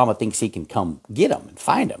that Obama thinks he can come get them and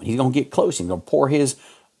find them. He's going to get close. He's going to pour his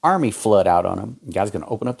army flood out on them. God's going to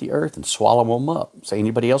open up the earth and swallow them up. Say,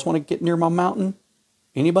 anybody else want to get near my mountain?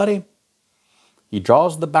 Anybody? He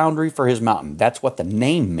draws the boundary for his mountain. That's what the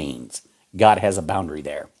name means. God has a boundary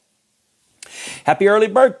there. Happy early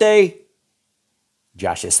birthday.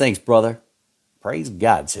 Josh says, thanks, brother. Praise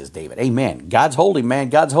God, says David. Amen. God's holy, man.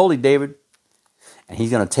 God's holy, David. And he's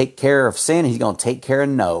going to take care of sin. He's going to take care of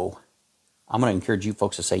no. I'm going to encourage you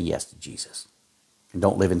folks to say yes to Jesus. And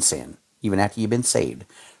don't live in sin, even after you've been saved.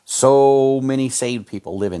 So many saved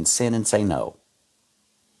people live in sin and say no.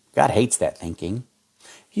 God hates that thinking.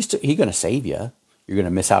 He's going to save you. You're going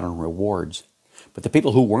to miss out on rewards. But the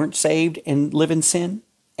people who weren't saved and live in sin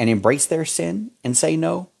and embrace their sin and say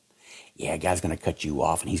no, yeah, God's going to cut you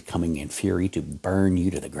off and he's coming in fury to burn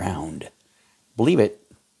you to the ground. Believe it.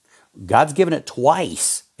 God's given it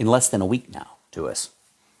twice in less than a week now to us.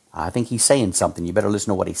 I think he's saying something. You better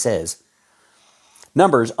listen to what he says.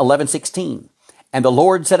 Numbers 11:16. And the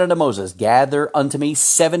Lord said unto Moses, gather unto me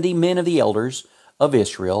 70 men of the elders of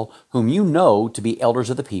Israel, whom you know to be elders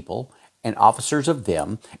of the people, and officers of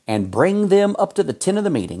them, and bring them up to the tent of the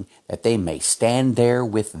meeting, that they may stand there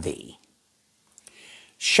with thee.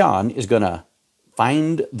 Sean is going to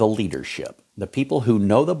find the leadership, the people who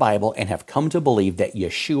know the Bible and have come to believe that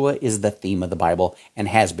Yeshua is the theme of the Bible and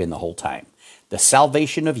has been the whole time. The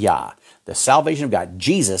salvation of Yah, the salvation of God.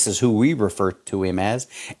 Jesus is who we refer to him as,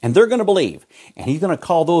 and they're going to believe. And he's going to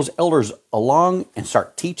call those elders along and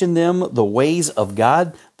start teaching them the ways of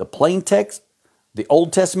God, the plain text, the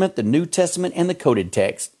Old Testament, the New Testament, and the coded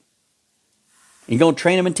text. He's going to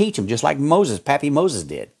train them and teach them, just like Moses, Pappy Moses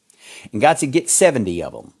did. And God said, get 70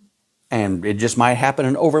 of them. And it just might happen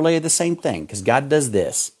an overlay of the same thing, because God does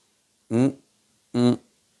this. What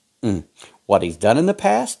he's done in the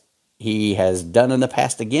past, he has done in the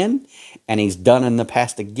past again, and he's done in the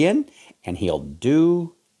past again, and he'll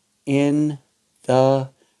do in the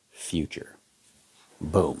future.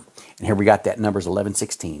 Boom. And here we got that Numbers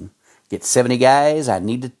 11:16. Get 70 guys. I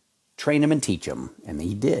need to train them and teach them. And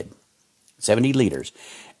he did. 70 leaders.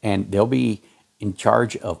 And they'll be in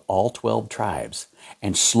charge of all 12 tribes.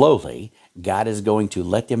 And slowly, God is going to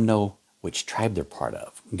let them know which tribe they're part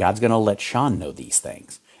of. God's going to let Sean know these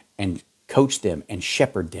things and coach them and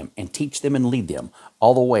shepherd them and teach them and lead them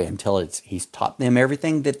all the way until he's taught them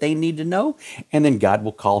everything that they need to know. And then God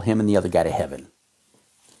will call him and the other guy to heaven.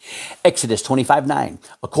 Exodus 25:9.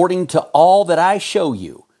 According to all that I show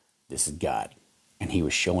you, this is God. And he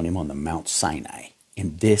was showing him on the Mount Sinai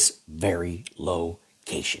in this very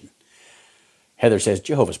location. Heather says,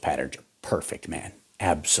 Jehovah's patterns are perfect, man.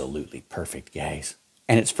 Absolutely perfect, guys.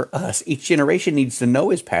 And it's for us. Each generation needs to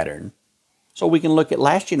know his pattern. So we can look at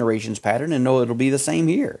last generation's pattern and know it'll be the same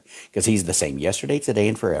here. Because he's the same yesterday, today,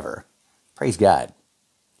 and forever. Praise God.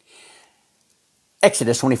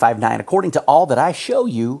 Exodus 25:9. According to all that I show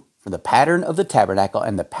you, from the pattern of the tabernacle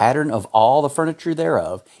and the pattern of all the furniture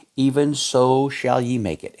thereof, even so shall ye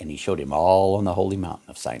make it. And he showed him all on the holy mountain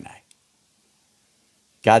of Sinai.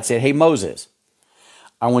 God said, hey, Moses,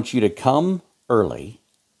 I want you to come early,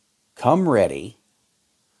 come ready,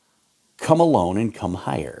 come alone, and come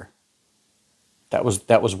higher. That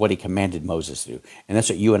was what he commanded Moses to do. And that's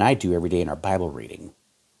what you and I do every day in our Bible reading,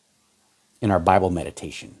 in our Bible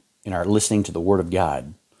meditation, in our listening to the Word of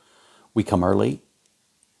God. We come early.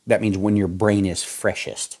 That means when your brain is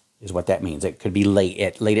freshest, is what that means. It could be late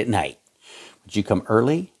at night. But you come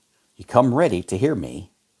early, you come ready to hear me,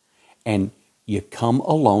 and you come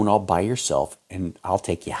alone all by yourself, and I'll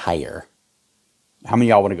take you higher. How many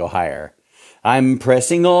of y'all want to go higher? I'm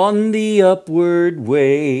pressing on the upward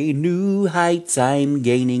way, new heights I'm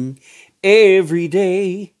gaining every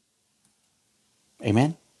day.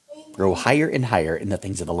 Amen? Grow higher and higher in the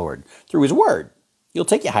things of the Lord through his word. He'll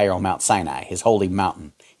take you higher on Mount Sinai, his holy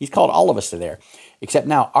mountain. He's called all of us to there. Except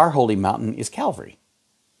now our holy mountain is Calvary.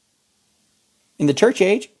 In the church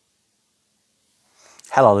age.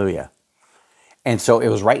 Hallelujah. And so it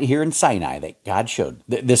was right here in Sinai that God showed.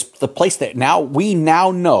 The place that we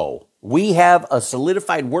now know. We have a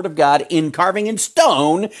solidified word of God in carving in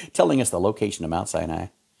stone telling us the location of Mount Sinai.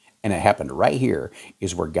 And it happened right here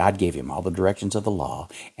is where God gave him all the directions of the law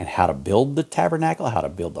and how to build the tabernacle, how to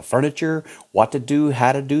build the furniture, what to do,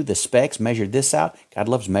 how to do the specs, measure this out. God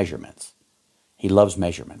loves measurements. He loves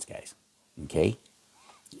measurements, guys. Okay?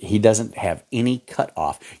 He doesn't have any cut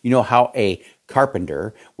off. You know how a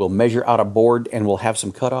carpenter will measure out a board and will have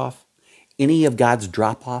some cut off? Any of God's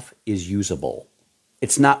drop off is usable.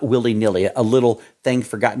 It's not willy-nilly, a little thing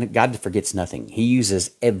forgotten. God forgets nothing. He uses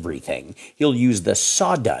everything. He'll use the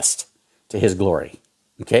sawdust to his glory.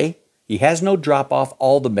 Okay? He has no drop-off.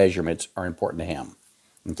 All the measurements are important to him.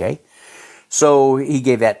 Okay? So he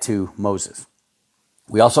gave that to Moses.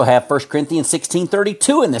 We also have 1 Corinthians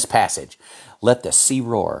 16:32 in this passage. Let the sea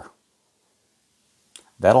roar.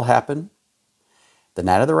 That'll happen the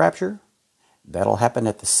night of the rapture. That'll happen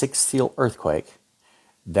at the sixth seal earthquake.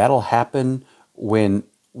 That'll happen when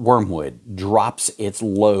wormwood drops its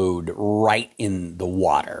load right in the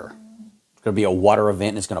water. It's going to be a water event,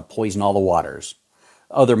 and it's going to poison all the waters.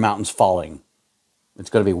 Other mountains falling. It's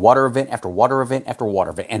going to be water event after water event after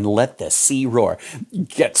water event. And let the sea roar.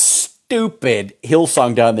 Get stupid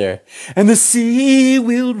Hillsong down there. And the sea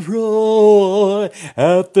will roar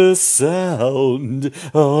at the sound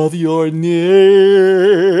of your name.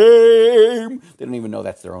 They don't even know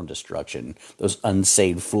that's their own destruction. Those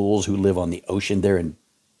unsaved fools who live on the ocean there in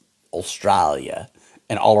Australia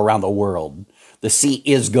and all around the world. The sea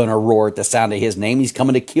is going to roar at the sound of his name. He's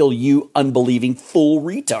coming to kill you unbelieving fool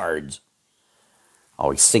retards.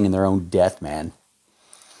 Always singing their own death, man.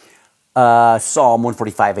 Psalm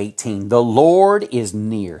 145:18. The Lord is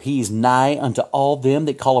near. He is nigh unto all them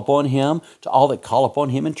that call upon him, to all that call upon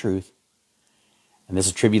him in truth. And this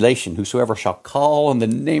is tribulation. Whosoever shall call on the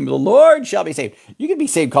name of the Lord shall be saved. You can be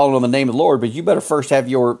saved calling on the name of the Lord, but you better first have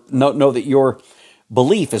know that your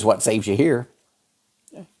belief is what saves you here.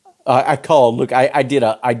 I called. Look, I did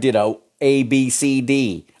a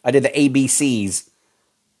ABCD. I did the ABCs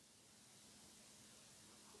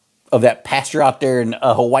of that pastor out there in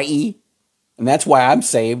Hawaii, and that's why I'm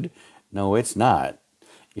saved. No, it's not.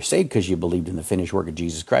 You're saved because you believed in the finished work of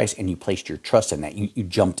Jesus Christ, and you placed your trust in that. You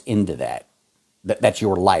jumped into that. That's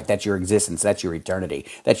your life. That's your existence. That's your eternity.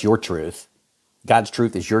 That's your truth. God's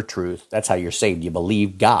truth is your truth. That's how you're saved. You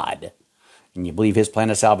believe God, and you believe his plan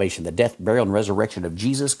of salvation, the death, burial, and resurrection of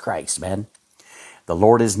Jesus Christ, man. The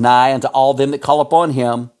Lord is nigh unto all them that call upon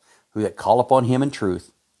him, who that call upon him in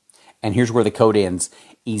truth. And here's where the code ends.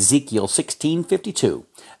 Ezekiel 16:52.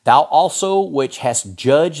 Thou also which hast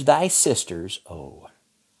judged thy sisters. Oh,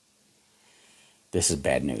 this is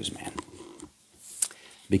bad news, man.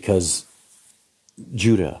 Because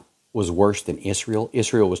Judah was worse than Israel.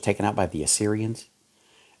 Israel was taken out by the Assyrians.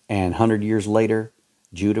 And 100 years later,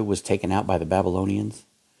 Judah was taken out by the Babylonians.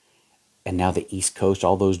 And now the East Coast,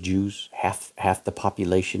 all those Jews, half the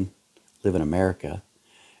population live in America.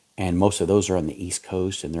 And most of those are on the East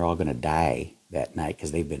Coast, and they're all going to die that night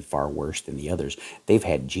because they've been far worse than the others. They've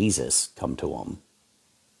had Jesus come to them.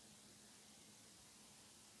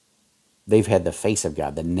 They've had the face of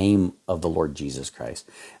God, the name of the Lord Jesus Christ.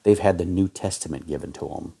 They've had the New Testament given to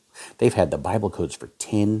them. They've had the Bible codes for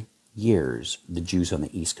 10 years, the Jews on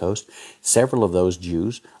the East Coast. Several of those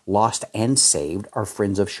Jews, lost and saved, are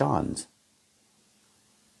friends of Sean's.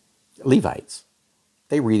 Levites.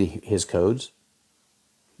 They read his codes.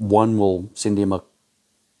 One will send him a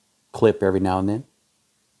clip every now and then.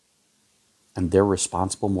 And they're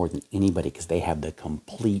responsible more than anybody because they have the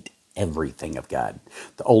complete everything of God.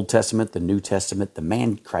 The Old Testament, the New Testament, the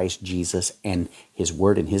man Christ Jesus, and his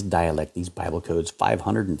word and his dialect, these Bible codes,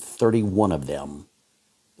 531 of them.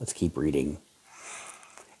 Let's keep reading.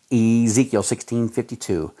 Ezekiel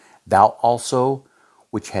 16:52. Thou also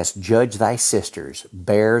which hast judged thy sisters,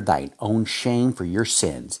 bear thine own shame for your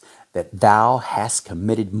sins, that thou hast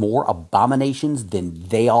committed more abominations than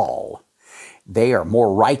they all. They are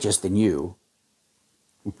more righteous than you.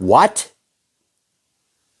 What?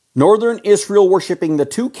 Northern Israel worshiping the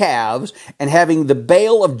two calves and having the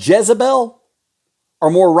Baal of Jezebel are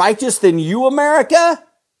more righteous than you, America?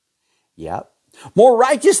 Yep. More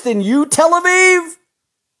righteous than you, Tel Aviv?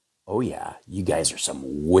 Oh yeah, you guys are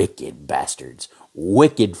some wicked bastards,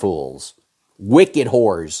 wicked fools, wicked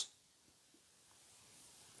whores.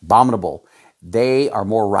 Abominable. They are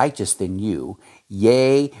more righteous than you.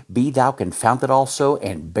 Yea, be thou confounded also,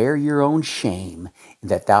 and bear your own shame,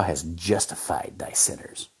 that thou hast justified thy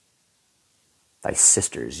sinners. Thy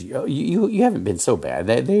sisters. You haven't been so bad.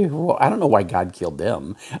 I don't know why God killed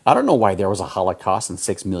them. I don't know why there was a Holocaust and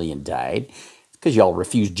 6 million died. Because y'all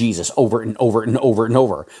refused Jesus over and over and over and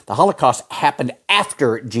over. The Holocaust happened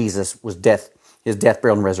after Jesus was his death,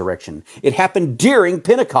 burial, and resurrection. It happened during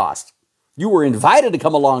Pentecost. You were invited to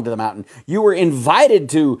come along to the mountain. You were invited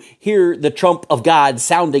to hear the trump of God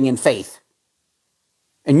sounding in faith.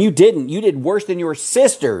 And you didn't. You did worse than your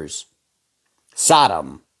sisters.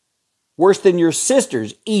 Sodom. Worse than your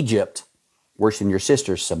sisters, Egypt. Worse than your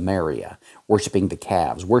sisters, Samaria, worshiping the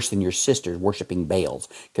calves. Worse than your sisters, worshiping Baals,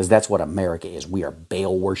 because that's what America is. We are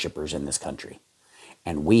Baal worshipers in this country.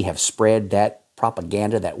 And we have spread that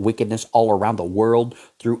propaganda, that wickedness all around the world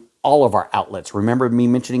through all of our outlets. Remember me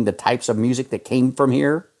mentioning the types of music that came from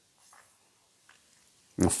here?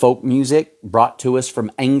 Folk music brought to us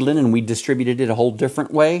from England, and we distributed it a whole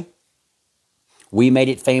different way. We made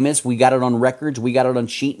it famous. We got it on records. We got it on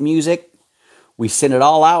sheet music. We send it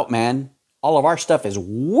all out, man. All of our stuff is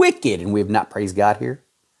wicked, and we have not praised God here.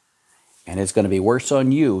 And it's going to be worse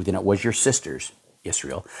on you than it was your sisters,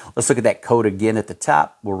 Israel. Let's look at that code again at the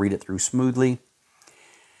top. We'll read it through smoothly.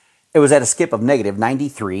 It was at a skip of negative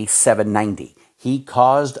 93,790. He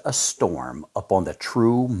caused a storm upon the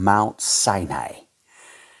true Mount Sinai.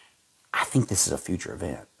 I think this is a future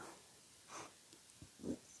event.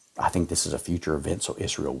 I think this is a future event, so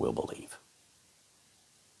Israel will believe.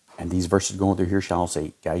 And these verses going through here shall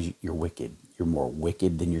say, guys, you're wicked. You're more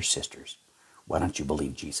wicked than your sisters. Why don't you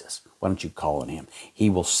believe Jesus? Why don't you call on him?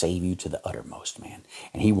 He will save you to the uttermost, man.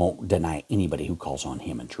 And he won't deny anybody who calls on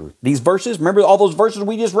him in truth. These verses, remember all those verses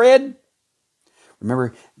we just read?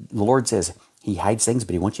 Remember, the Lord says he hides things,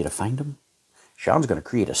 but he wants you to find them. Sean's going to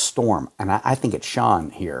create a storm. And I think it's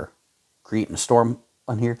Sean here creating a storm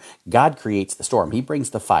on here. God creates the storm. He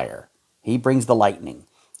brings the fire. He brings the lightning.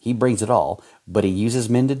 He brings it all, but he uses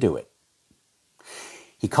men to do it.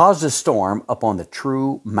 He caused a storm upon the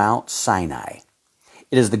true Mount Sinai.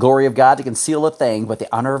 It is the glory of God to conceal a thing, but the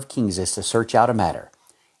honor of kings is to search out a matter.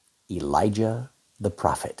 Elijah the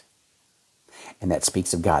prophet. And that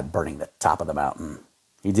speaks of God burning the top of the mountain.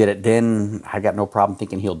 He did it then. I got no problem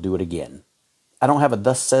thinking he'll do it again. I don't have a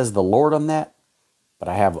thus says the Lord on that, but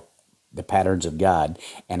I have the patterns of God,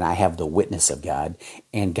 and I have the witness of God,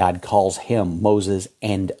 and God calls him Moses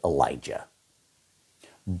and Elijah.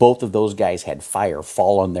 Both of those guys had fire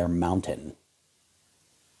fall on their mountain.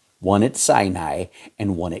 One at Sinai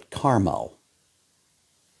and one at Carmel.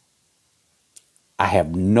 I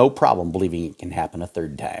have no problem believing it can happen a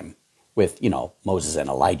third time with, Moses and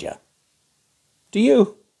Elijah. Do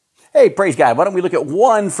you? Hey, praise God. Why don't we look at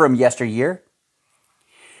one from yesteryear?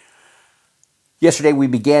 Yesterday we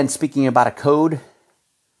began speaking about a code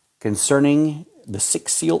concerning the 6th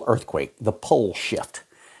seal earthquake, the pole shift.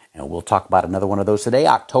 And we'll talk about another one of those today.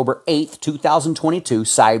 October 8th, 2022,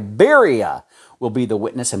 Siberia will be the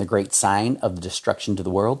witness and the great sign of the destruction to the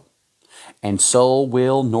world. And so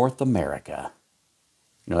will North America.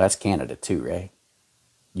 That's Canada too, right?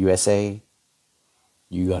 USA,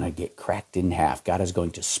 you're going to get cracked in half. God is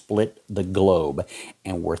going to split the globe.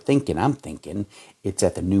 And I'm thinking, it's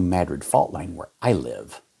at the New Madrid Faultline where I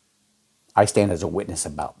live. I stand as a witness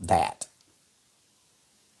about that.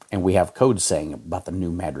 And we have codes saying about the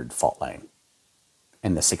New Madrid Faultline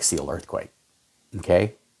and the 6th seal earthquake.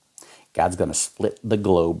 Okay? God's going to split the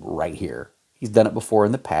globe right here. He's done it before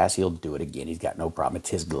in the past. He'll do it again. He's got no problem. It's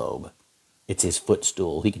his globe. It's his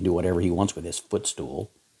footstool. He can do whatever he wants with his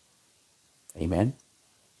footstool. Amen?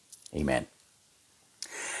 Amen.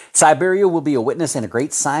 Siberia will be a witness and a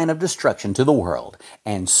great sign of destruction to the world.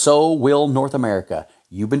 And so will North America.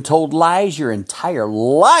 You've been told lies your entire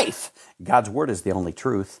life. God's word is the only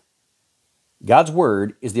truth. God's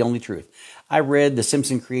word is the only truth. I read the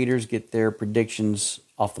Simpson creators get their predictions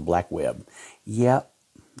off the black web. Yep,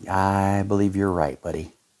 I believe you're right,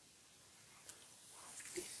 buddy.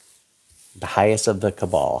 The highest of the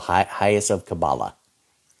cabal, highest of Kabbalah.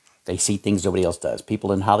 They see things nobody else does.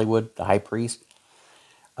 People in Hollywood, the high priest,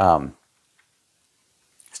 Steven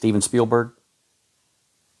Spielberg,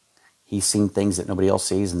 he's seen things that nobody else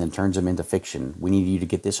sees and then turns them into fiction. We need you to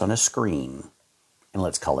get this on a screen, and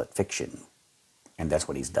let's call it fiction. And that's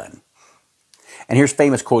what he's done. And here's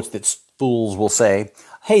famous quotes that fools will say.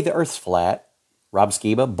 Hey, the earth's flat. Rob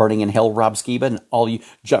Skiba, burning in hell, Rob Skiba, and all you,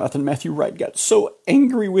 Jonathan Matthew Wright got so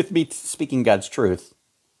angry with me speaking God's truth.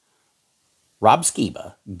 Rob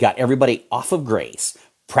Skiba got everybody off of grace,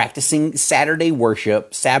 practicing Saturday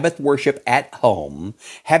worship, Sabbath worship at home,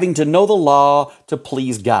 having to know the law to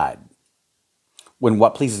please God. When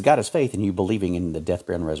what pleases God is faith and you believing in the death,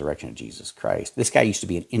 burial, and resurrection of Jesus Christ. This guy used to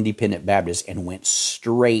be an independent Baptist and went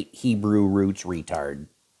straight Hebrew roots retard.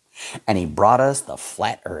 And he brought us the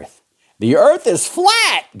flat earth. The earth is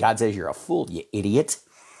flat! God says you're a fool, you idiot.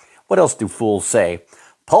 What else do fools say?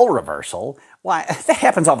 Pole reversal? Why, that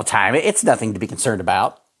happens all the time. It's nothing to be concerned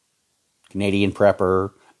about. Canadian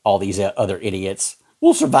prepper, all these other idiots.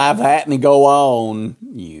 We'll survive that and go on.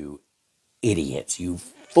 You idiots, you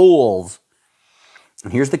fools.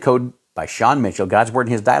 And here's the code by Sean Mitchell, God's Word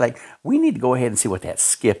in His Dialect. We need to go ahead and see what that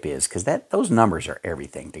skip is, because those numbers are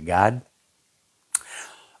everything to God.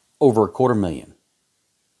 Over 250,000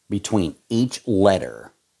 between each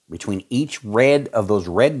letter, between each red of those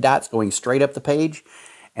red dots going straight up the page,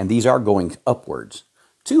 and these are going upwards.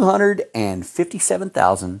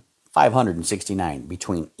 257,569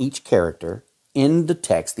 between each character in the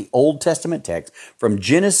text, the Old Testament text, from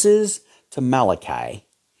Genesis to Malachi,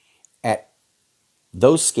 at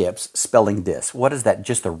those skips spelling this. What does that,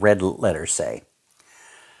 just the red letters say?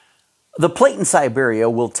 The plate in Siberia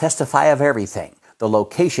will testify of everything. The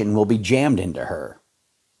location will be jammed into her.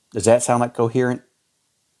 Does that sound like coherent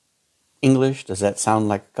English? Does that sound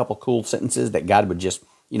like a couple cool sentences that God would just,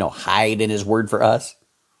 hide in his word for us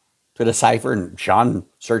to decipher? And John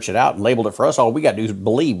searched it out and labeled it for us. All we got to do is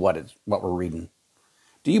believe what we're reading.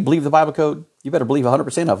 Do you believe the Bible code? You better believe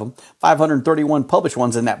 100% of them. 531 published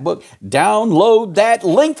ones in that book. Download that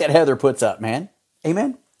link that Heather puts up, man.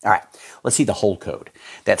 Amen? All right, let's see the whole code.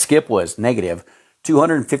 That skip was negative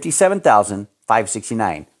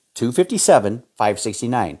 257,569.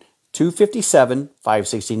 257,569.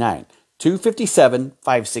 257,569.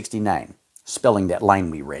 257,569. Spelling that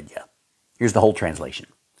line we read you. Here's the whole translation.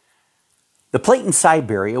 The plate in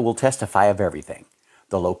Siberia will testify of everything.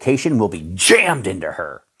 The location will be jammed into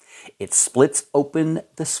her. It splits open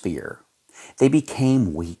the sphere. They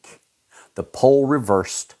became weak. The pole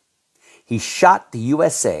reversed. He shot the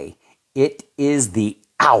USA. It is the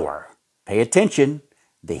hour. Pay attention.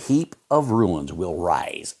 The heap of ruins will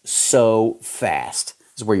rise so fast.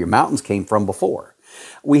 This is where your mountains came from before.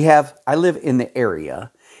 I live in the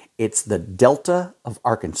area. It's the Delta of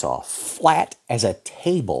Arkansas. Flat as a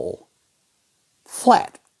table.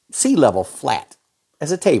 Flat. Sea level flat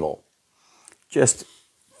as a table. Just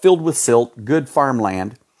filled with silt, good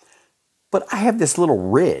farmland. But I have this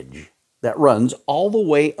little ridge that runs all the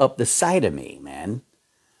way up the side of me, man.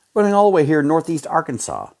 Running all the way here in northeast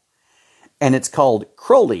Arkansas. And it's called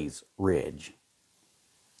Crowley's Ridge.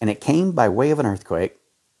 And it came by way of an earthquake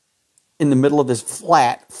in the middle of this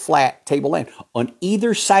flat tableland. On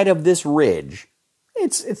either side of this ridge,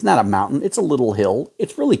 it's not a mountain, it's a little hill.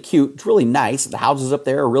 It's really cute, it's really nice. The houses up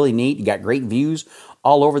there are really neat. You got great views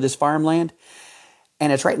all over this farmland.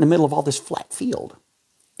 And it's right in the middle of all this flat field.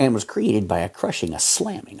 And it was created by a crushing, a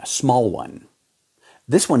slamming, a small one.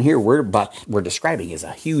 This one here we're describing is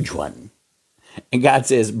a huge one. And God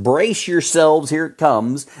says, brace yourselves, here it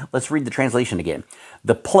comes. Let's read the translation again.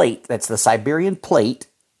 The plate, that's the Siberian plate,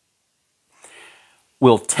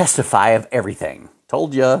 will testify of everything.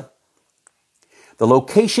 Told ya. The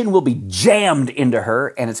location will be jammed into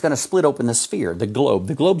her, and it's going to split open the sphere, the globe.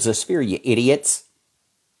 The globe's a sphere, you idiots.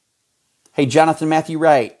 Hey, Jonathan Matthew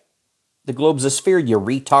Wright, the globe's a sphere, you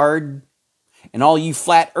retard. And all you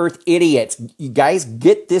flat earth idiots, you guys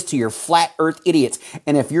get this to your flat earth idiots.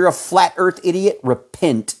 And if you're a flat earth idiot,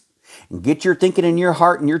 repent. And get your thinking and your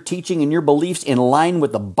heart and your teaching and your beliefs in line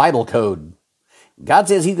with the Bible code. God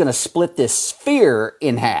says he's going to split this sphere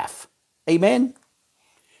in half. Amen?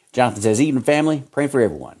 Jonathan says, Eden family, praying for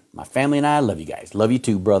everyone. My family and I love you guys. Love you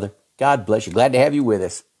too, brother. God bless you. Glad to have you with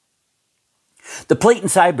us. The plate in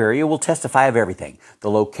Siberia will testify of everything.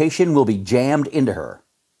 The location will be jammed into her.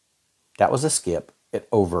 That was a skip at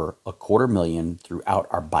over 250,000 throughout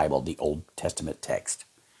our Bible, the Old Testament text.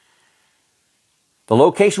 The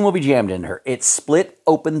location will be jammed into her. It split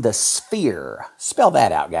open the sphere. Spell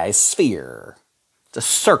that out, guys. Sphere. It's a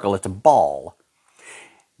circle. It's a ball.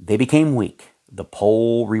 They became weak. The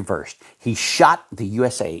pole reversed. He shot the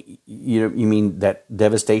USA. You mean that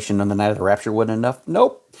devastation on the night of the rapture wasn't enough?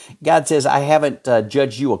 Nope. God says, I haven't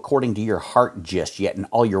judged you according to your heart just yet and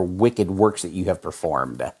all your wicked works that you have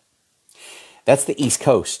performed. That's the East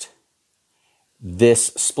Coast.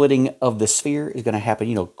 This splitting of the sphere is going to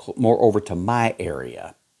happen, more over to my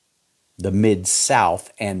area. The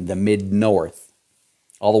Mid-South and the Mid-North.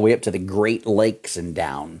 All the way up to the Great Lakes and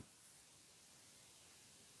down.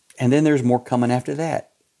 And then there's more coming after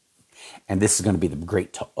that. And this is going to be the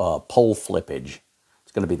great pole flippage.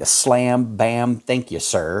 It's going to be the slam, bam, thank you,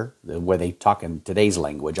 sir. The way they talk in today's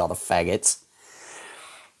language, all the faggots.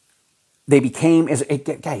 They became,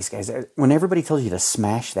 guys, when everybody tells you to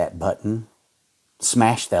smash that button,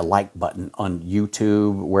 smash that like button on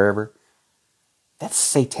YouTube, wherever, that's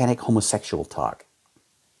satanic homosexual talk.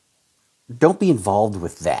 Don't be involved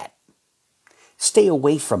with that. Stay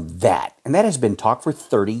away from that. And that has been taught for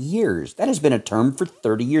 30 years. That has been a term for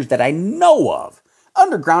 30 years that I know of.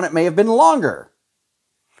 Underground, it may have been longer.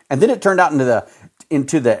 And then it turned out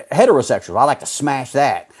into the heterosexual. I like to smash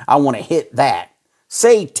that. I want to hit that.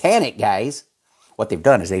 Satanic, guys. What they've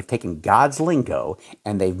done is they've taken God's lingo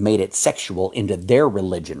and they've made it sexual into their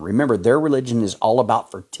religion. Remember, their religion is all about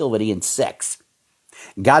fertility and sex.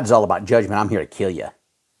 God's all about judgment. I'm here to kill you.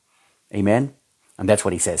 Amen? And that's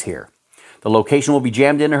what he says here. The location will be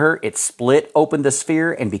jammed into her. It split open the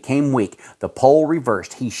sphere and became weak. The pole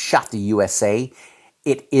reversed. He shot the USA.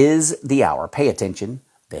 It is the hour. Pay attention.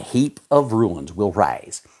 The heap of ruins will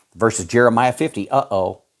rise. Verses Jeremiah 50.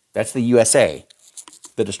 Uh-oh. That's the USA.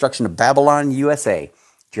 The destruction of Babylon, USA.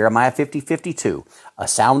 Jeremiah 50:52. A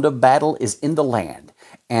sound of battle is in the land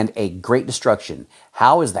and a great destruction.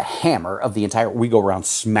 How is the hammer of the entire... We go around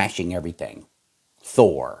smashing everything.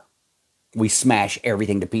 Thor. We smash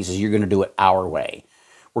everything to pieces. You're going to do it our way.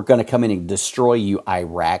 We're going to come in and destroy you,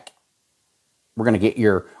 Iraq. We're going to get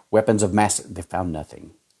your weapons of mass. They found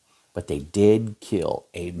nothing. But they did kill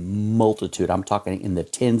a multitude. I'm talking in the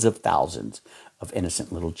tens of thousands of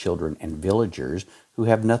innocent little children and villagers who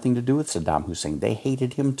have nothing to do with Saddam Hussein. They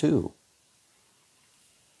hated him too.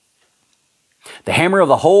 The hammer of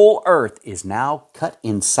the whole earth is now cut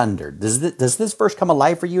in sunder. Does this verse come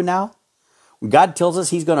alive for you now? When God tells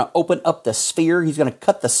us he's going to open up the sphere, he's going to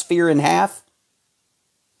cut the sphere in half.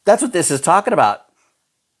 That's what this is talking about.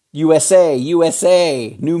 USA,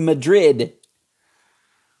 USA, New Madrid.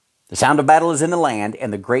 The sound of battle is in the land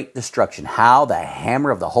and the great destruction. How the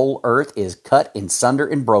hammer of the whole earth is cut in sunder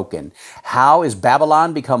and broken. How is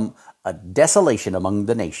Babylon become a desolation among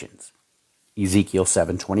the nations? Ezekiel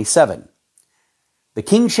 7:27. The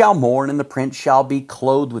king shall mourn, and the prince shall be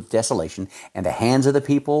clothed with desolation, and the hands of the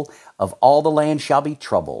people of all the land shall be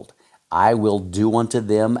troubled. I will do unto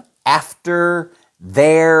them after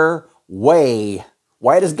their way.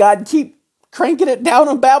 Why does God keep cranking it down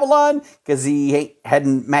on Babylon? Because he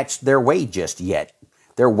hadn't matched their way just yet.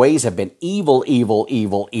 Their ways have been evil, evil,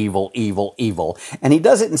 evil, evil, evil, evil. And he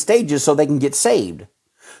does it in stages so they can get saved.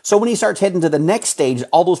 So when he starts heading to the next stage,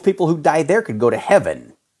 all those people who died there could go to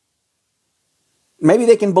heaven. Maybe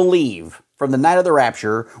they can believe from the night of the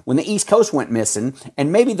rapture when the East Coast went missing,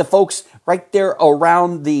 and maybe the folks right there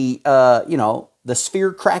around the, the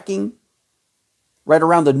sphere cracking, right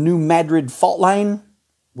around the New Madrid Faultline,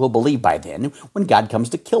 will believe by then when God comes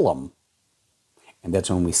to kill them. And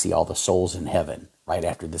that's when we see all the souls in heaven right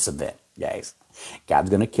after this event, guys.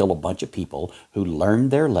 God's going to kill a bunch of people who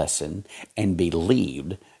learned their lesson and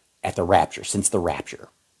believed at the rapture, since the rapture.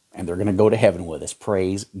 And they're going to go to heaven with us.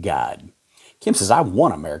 Praise God. Kim says, I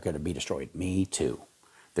want America to be destroyed. Me too.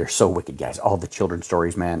 They're so wicked, guys. All the children's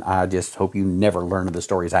stories, man. I just hope you never learn of the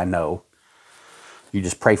stories I know. You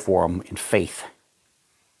just pray for them in faith.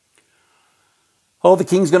 Oh, the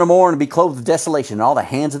king's going to mourn and be clothed with desolation, and all the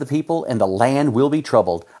hands of the people and the land will be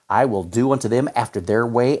troubled. I will do unto them after their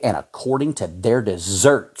way and according to their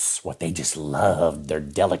deserts, what they just loved, their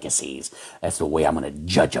delicacies. That's the way I'm going to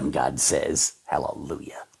judge them, God says.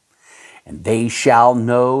 Hallelujah. And they shall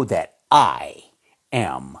know that I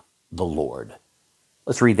am the Lord.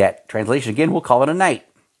 Let's read that translation again. We'll call it a night.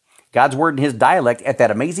 God's word in his dialect at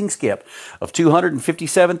that amazing skip of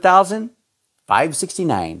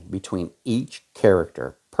 257,569 between each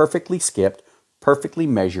character. Perfectly skipped, perfectly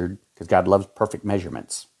measured, because God loves perfect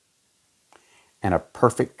measurements. And a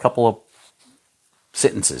perfect couple of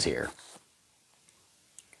sentences here.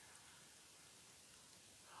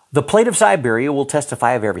 The plate of Siberia will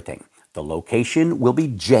testify of everything. The location will be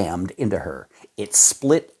jammed into her. It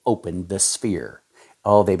split open the sphere.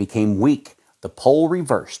 Oh, they became weak. The pole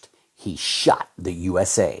reversed. He shot the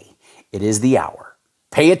USA. It is the hour.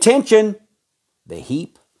 Pay attention. The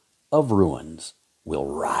heap of ruins will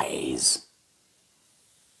rise.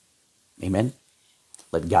 Amen.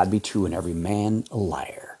 Let God be true and every man a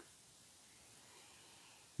liar.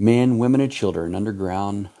 Men, women, and children,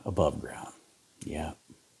 underground, above ground. Yeah.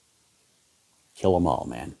 Kill them all,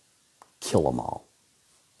 man. Kill them all.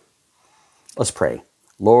 Let's pray.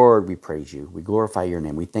 Lord, we praise you. We glorify your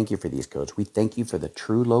name. We thank you for these codes. We thank you for the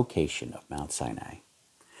true location of Mount Sinai.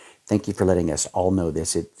 Thank you for letting us all know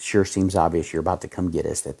this. It sure seems obvious you're about to come get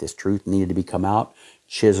us, that this truth needed to be come out,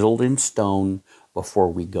 chiseled in stone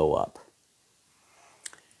before we go up.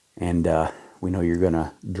 And we know you're going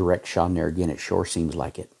to direct Sean there again. It sure seems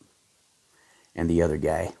like it. And the other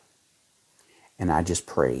guy. And I just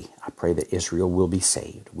pray. I pray that Israel will be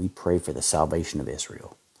saved. We pray for the salvation of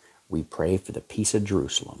Israel. We pray for the peace of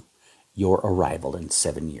Jerusalem, your arrival in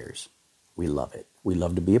 7 years. We love it. We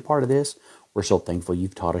love to be a part of this. We're so thankful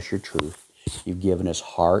you've taught us your truth. You've given us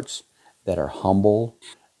hearts that are humble,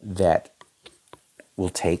 that will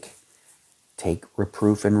take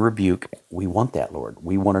reproof and rebuke. We want that, Lord.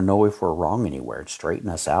 We want to know if we're wrong anywhere. Straighten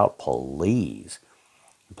us out, please.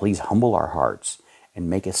 Please humble our hearts and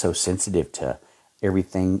make us so sensitive to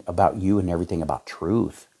everything about you and everything about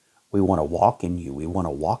truth. We want to walk in you. We want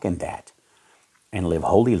to walk in that and live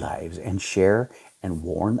holy lives and share and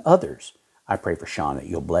warn others. I pray for Sean that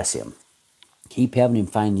you'll bless him. Keep having him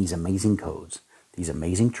find these amazing codes, these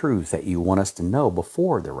amazing truths that you want us to know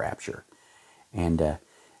before the rapture. And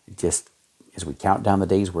just as we count down the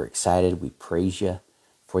days, we're excited. We praise you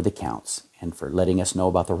for the counts and for letting us know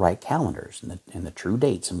about the right calendars and the true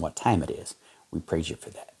dates and what time it is. We praise you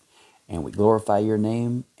for that. And we glorify your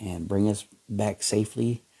name and bring us back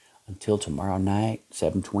safely until tomorrow night,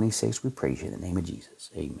 7:26. We praise you in the name of Jesus.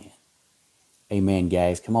 Amen. Amen,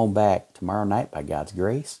 guys. Come on back tomorrow night by God's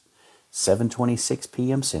grace, 7:26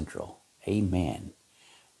 p.m. Central. Amen.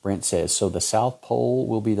 Brent says, so the South Pole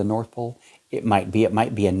will be the North Pole? It might be. It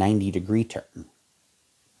might be a 90-degree turn.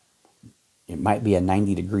 It might be a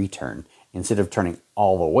 90-degree turn. Instead of turning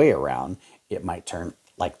all the way around, it might turn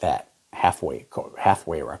like that, halfway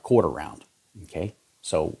or a quarter round. Okay?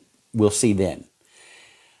 So we'll see then.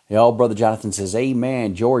 Brother Jonathan says,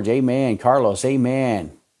 amen. George, amen. Carlos,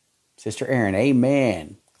 amen. Sister Aaron,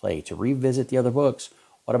 amen. Clay, to revisit the other books,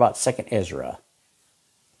 what about 2nd Ezra?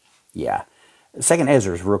 Yeah. 2nd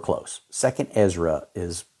Ezra is real close. 2nd Ezra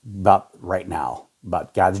is about right now,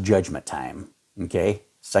 about God's judgment time. Okay?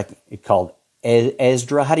 It's called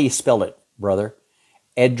Esdra. How do you spell it, brother?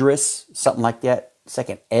 Edris, something like that.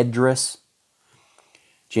 2nd Edris.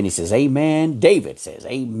 Jenny says, amen. David says,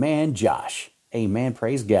 amen. Josh, amen.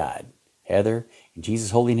 Praise God. Heather, in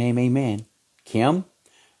Jesus' holy name, amen. Kim,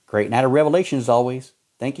 great night of revelation as always.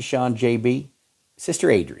 Thank you, Sean JB. Sister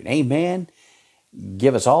Adrian, amen.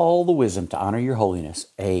 Give us all the wisdom to honor your holiness.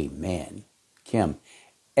 Amen. Kim,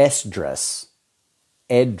 Esdras,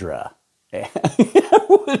 Edra.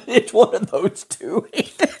 It's one of those two.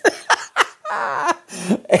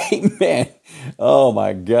 Amen. Oh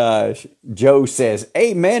my gosh. Joe says,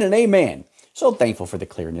 amen and amen. So thankful for the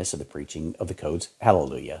clearness of the preaching of the codes.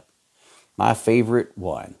 Hallelujah. My favorite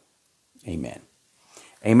one. Amen.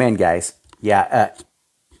 Amen, guys. Yeah.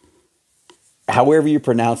 However you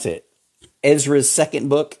pronounce it, Ezra's 2nd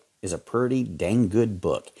book is a pretty dang good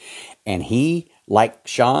book. And he, like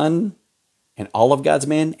Sean and all of God's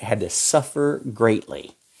men, had to suffer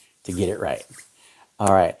greatly to get it right.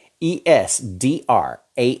 All right. E-S-D-R-A-S.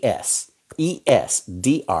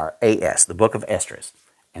 E-S-D-R-A-S. The book of Esdras.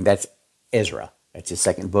 And that's Ezra. That's his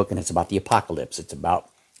 2nd book, and it's about the apocalypse. It's about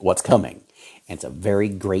what's coming. And it's a very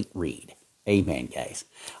great read. Amen, guys.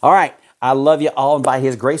 All right. I love you all, and by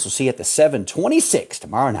his grace, we'll see you at the 726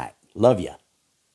 tomorrow night. Love you.